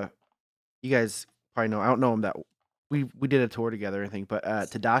guys probably know. I don't know him that. We did a tour together, I think. But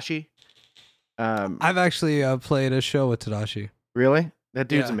Tadashi. I've actually played a show with Tadashi. Really? That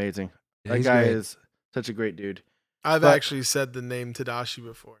dude's Yeah. amazing. Yeah, that he's guy great. is such a great dude. I've actually said the name Tadashi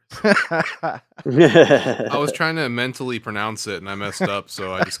before. I was trying to mentally pronounce it and I messed up,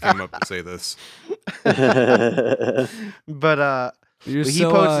 so I just came up to say this. But You're he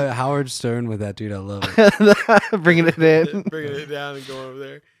so posted- Howard Stern with that dude. I love it. bringing it in. Bringing it down and going over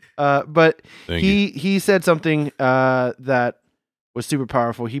there. But Thank he said something that was super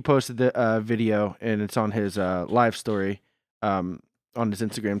powerful. He posted the video, and it's on his live story on his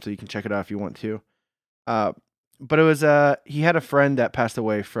Instagram, so you can check it out if you want to. But it was he had a friend that passed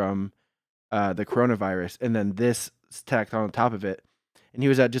away from the coronavirus, and then this tacked on top of it, and he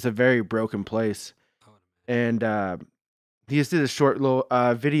was at just a very broken place, and he just did a short little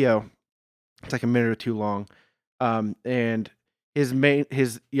video. It's like a minute or 2 long, and his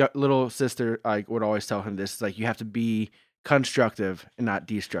little sister would always tell him this, like, you have to be constructive and not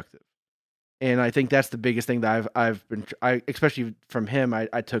destructive. And I think that's the biggest thing that I've been especially from him,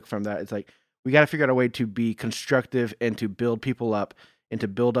 I took from that. It's like, we got to figure out a way to be constructive and to build people up and to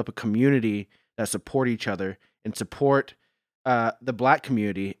build up a community that support each other and support the black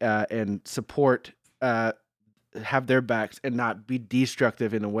community and support have their backs and not be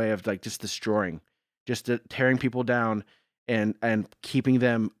destructive in a way of like just destroying, just tearing people down and keeping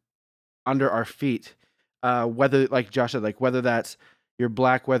them under our feet. Whether, like Josh said, like whether that's you're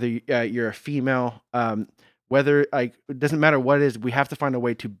black, whether you're a female, whether it doesn't matter what it is, we have to find a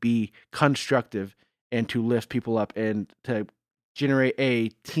way to be constructive and to lift people up and to generate a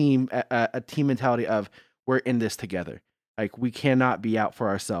team mentality of we're in this together. Like, we cannot be out for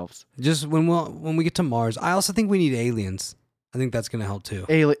ourselves. Just when we get to Mars, I also think we need aliens. I think that's gonna help too.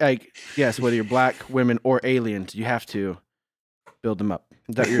 Yes, whether you're black, women, or aliens, you have to build them up.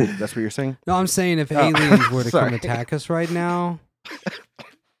 That's what you're saying? No, I'm saying if aliens were to Sorry. come attack us right now,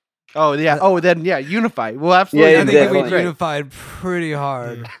 Oh yeah. Oh then yeah. Unify. Well, absolutely. Yeah, I think definitely. we unified pretty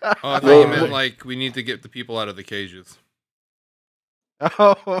hard. Oh, I thought Well, you meant like we need to get the people out of the cages.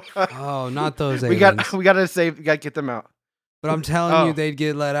 Oh, Oh, not those we aliens. gotta get them out. But I'm telling Oh. you, they'd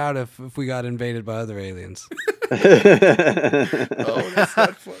get let out if we got invaded by other aliens. Oh, that's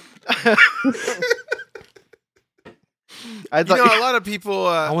not fun. I You thought know, a lot of people.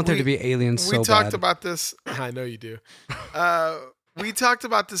 I want there to be aliens We so talked bad. about this. I know you do. We talked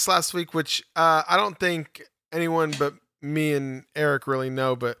about this last week, which I don't think anyone but me and Eric really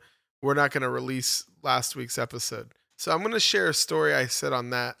know, but we're not going to release last week's episode. So I'm going to share a story I said on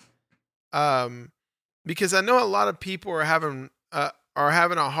that, because I know a lot of people are having a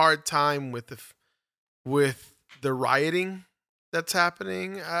hard time with the rioting that's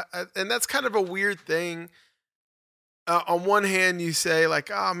happening, and that's kind of a weird thing. On one hand, you say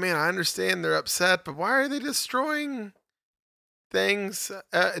like, "Oh man, I understand they're upset, but why are they destroying things,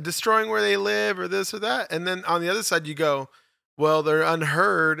 destroying where they live, or this or that?" And then on the other side, you go, "Well, they're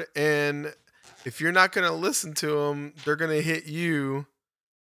unheard, and if you're not going to listen to them, they're going to hit you."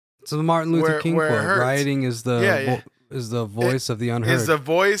 So the Martin Luther King where it quote: hurts. "Rioting is the Yeah. is the voice of the unheard." Is the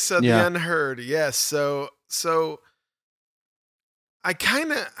voice of Yeah. the unheard. Yes. So I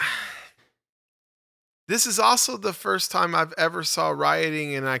kind of. This is also the first time I've ever saw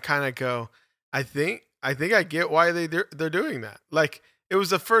rioting, and I kind of go, I think I get why they're doing that. Like, it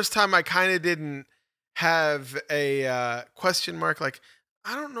was the first time I kind of didn't have a question mark. Like,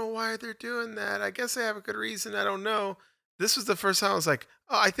 I don't know why they're doing that. I guess they have a good reason. I don't know. This was the first time I was like,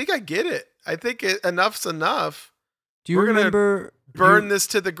 oh, I think I get it. I think enough's enough. Do you we're gonna remember? Burn this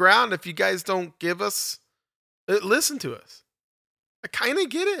to the ground if you guys don't give us, listen to us. I kind of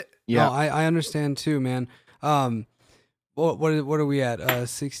get it. Yeah. No, I understand too, man. What are we at?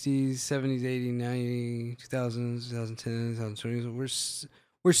 60s, 70s, 80s, 90s, 2000s, 2010s, 2020s.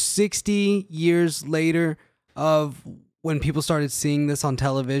 We're 60 years later of when people started seeing this on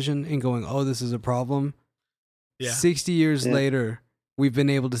television and going, "Oh, this is a problem." Yeah. 60 years Yeah. later, we've been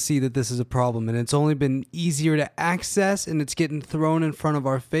able to see that this is a problem, and it's only been easier to access, and it's getting thrown in front of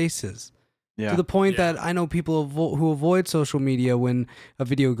our faces. Yeah. To the point Yeah. that I know people who avoid social media when a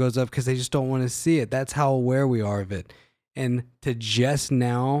video goes up because they just don't want to see it. That's how aware we are of it. And to just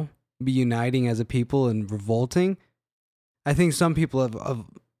now be uniting as a people and revolting, I think some people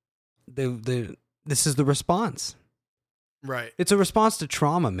this is the response. Right. It's a response to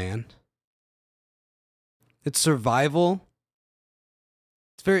trauma, man. It's survival.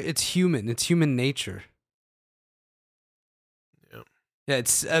 It's human. It's human nature. Yep. Yeah,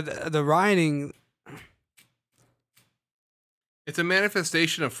 it's the rioting. It's a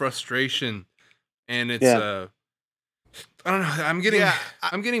manifestation of frustration, and it's Yeah. I don't know.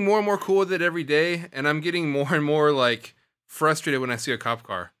 I'm getting more and more cool with it every day, and I'm getting more and more like frustrated when I see a cop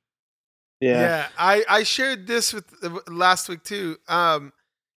car. Yeah. I shared this with last week too.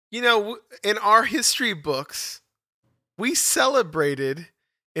 You know, in our history books, we celebrated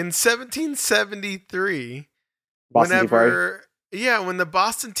in 1773 Boston Tea Party. when the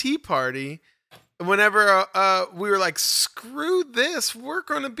Boston Tea Party, whenever we were like, screw this, we're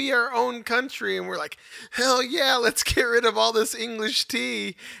going to be our own country, and we're like, hell yeah, let's get rid of all this English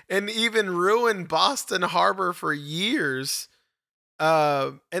tea, and even ruin Boston Harbor for years.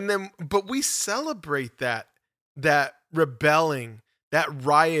 But we celebrate that rebelling, that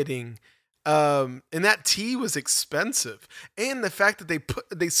rioting, and that tea was expensive, and the fact that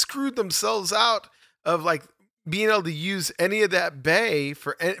they screwed themselves out of like being able to use any of that bay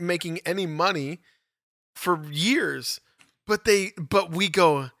for making any money for years. But we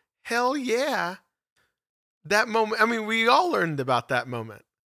go, hell yeah, that moment. I mean, we all learned about that moment.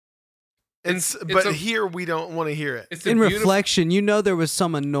 But here we don't want to hear it. It's In reflection, you know there was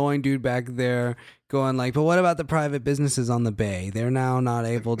some annoying dude back there going like, but what about the private businesses on the bay? They're now not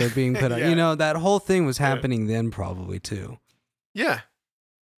able, they're being put out. Yeah. You know, that whole thing was happening then probably too. Yeah.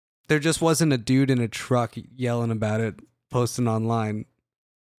 There just wasn't a dude in a truck yelling about it, posting online.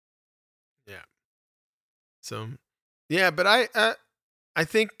 So, yeah, but I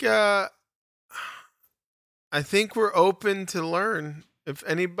think we're open to learn. If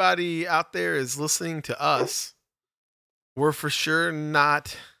anybody out there is listening to us, we're for sure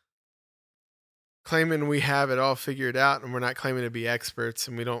not claiming we have it all figured out, and we're not claiming to be experts,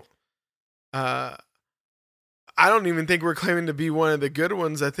 and we don't. I don't even think we're claiming to be one of the good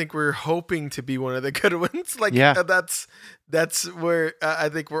ones. I think we're hoping to be one of the good ones. Like, Yeah. that's where I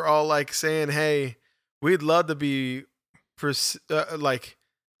think we're all like saying, "Hey, we'd love to be like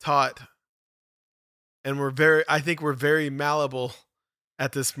taught," and I think we're very malleable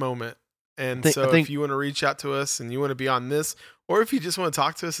at this moment And I so think- if you want to reach out to us and you want to be on this, or if you just want to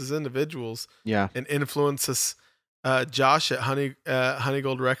talk to us as individuals Yeah. and influence us, Josh at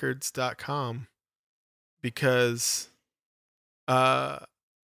honeygoldrecords.com, because I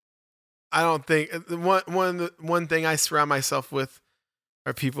don't think one thing I surround myself with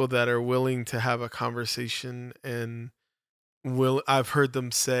are people that are willing to have a conversation, and I've heard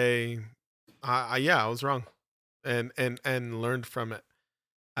them say, I was wrong, and learned from it.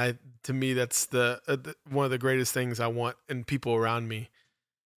 To me, that's the one of the greatest things I want in people around me,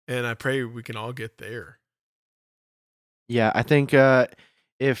 and I pray we can all get there. Yeah, I think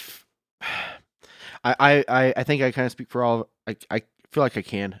if I think I kind of speak for all. I feel like I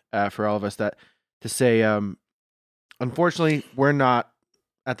can for all of us that to say. Unfortunately, we're not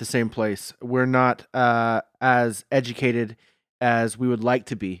at the same place. We're not as educated as we would like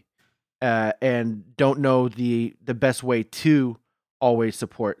to be, and don't know the best way to always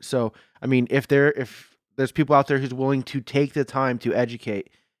support. So, I mean, if there's people out there who's willing to take the time to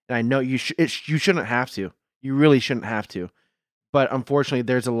educate, and I know you shouldn't have to. You really shouldn't have to. But unfortunately,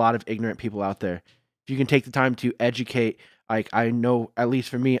 there's a lot of ignorant people out there. If you can take the time to educate, like I know, at least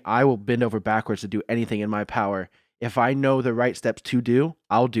for me, I will bend over backwards to do anything in my power. If I know the right steps to do,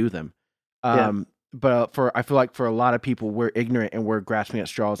 I'll do them. But I feel like for a lot of people, we're ignorant and we're grasping at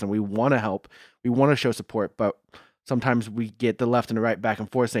straws, and we want to help, we want to show support, but sometimes we get the left and the right back and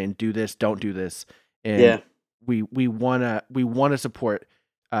forth saying, "Do this, don't do this," and we wanna support.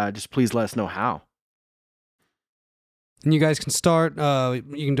 Just please let us know how. And you guys can start.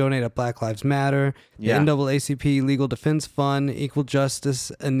 You can donate at Black Lives Matter, the NAACP Legal Defense Fund, Equal Justice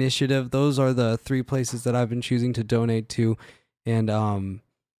Initiative. Those are the 3 places that I've been choosing to donate to, and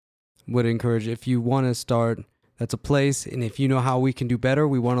would encourage, if you want to start, that's a place. And if you know how we can do better,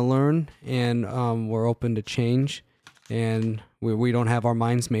 we want to learn, and we're open to change. And we don't have our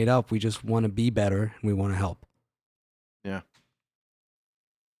minds made up. We just want to be better, and we want to help. Yeah.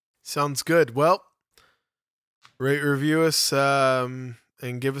 Sounds good. Well, rate, review us, and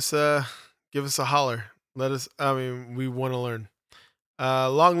give us a holler. We want to learn.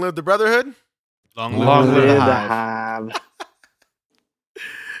 Long live the Brotherhood. Long Long live live the the hive. hive.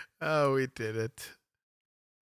 Oh, we did it.